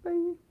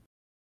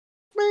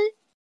 Bye.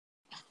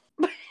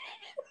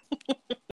 Bye.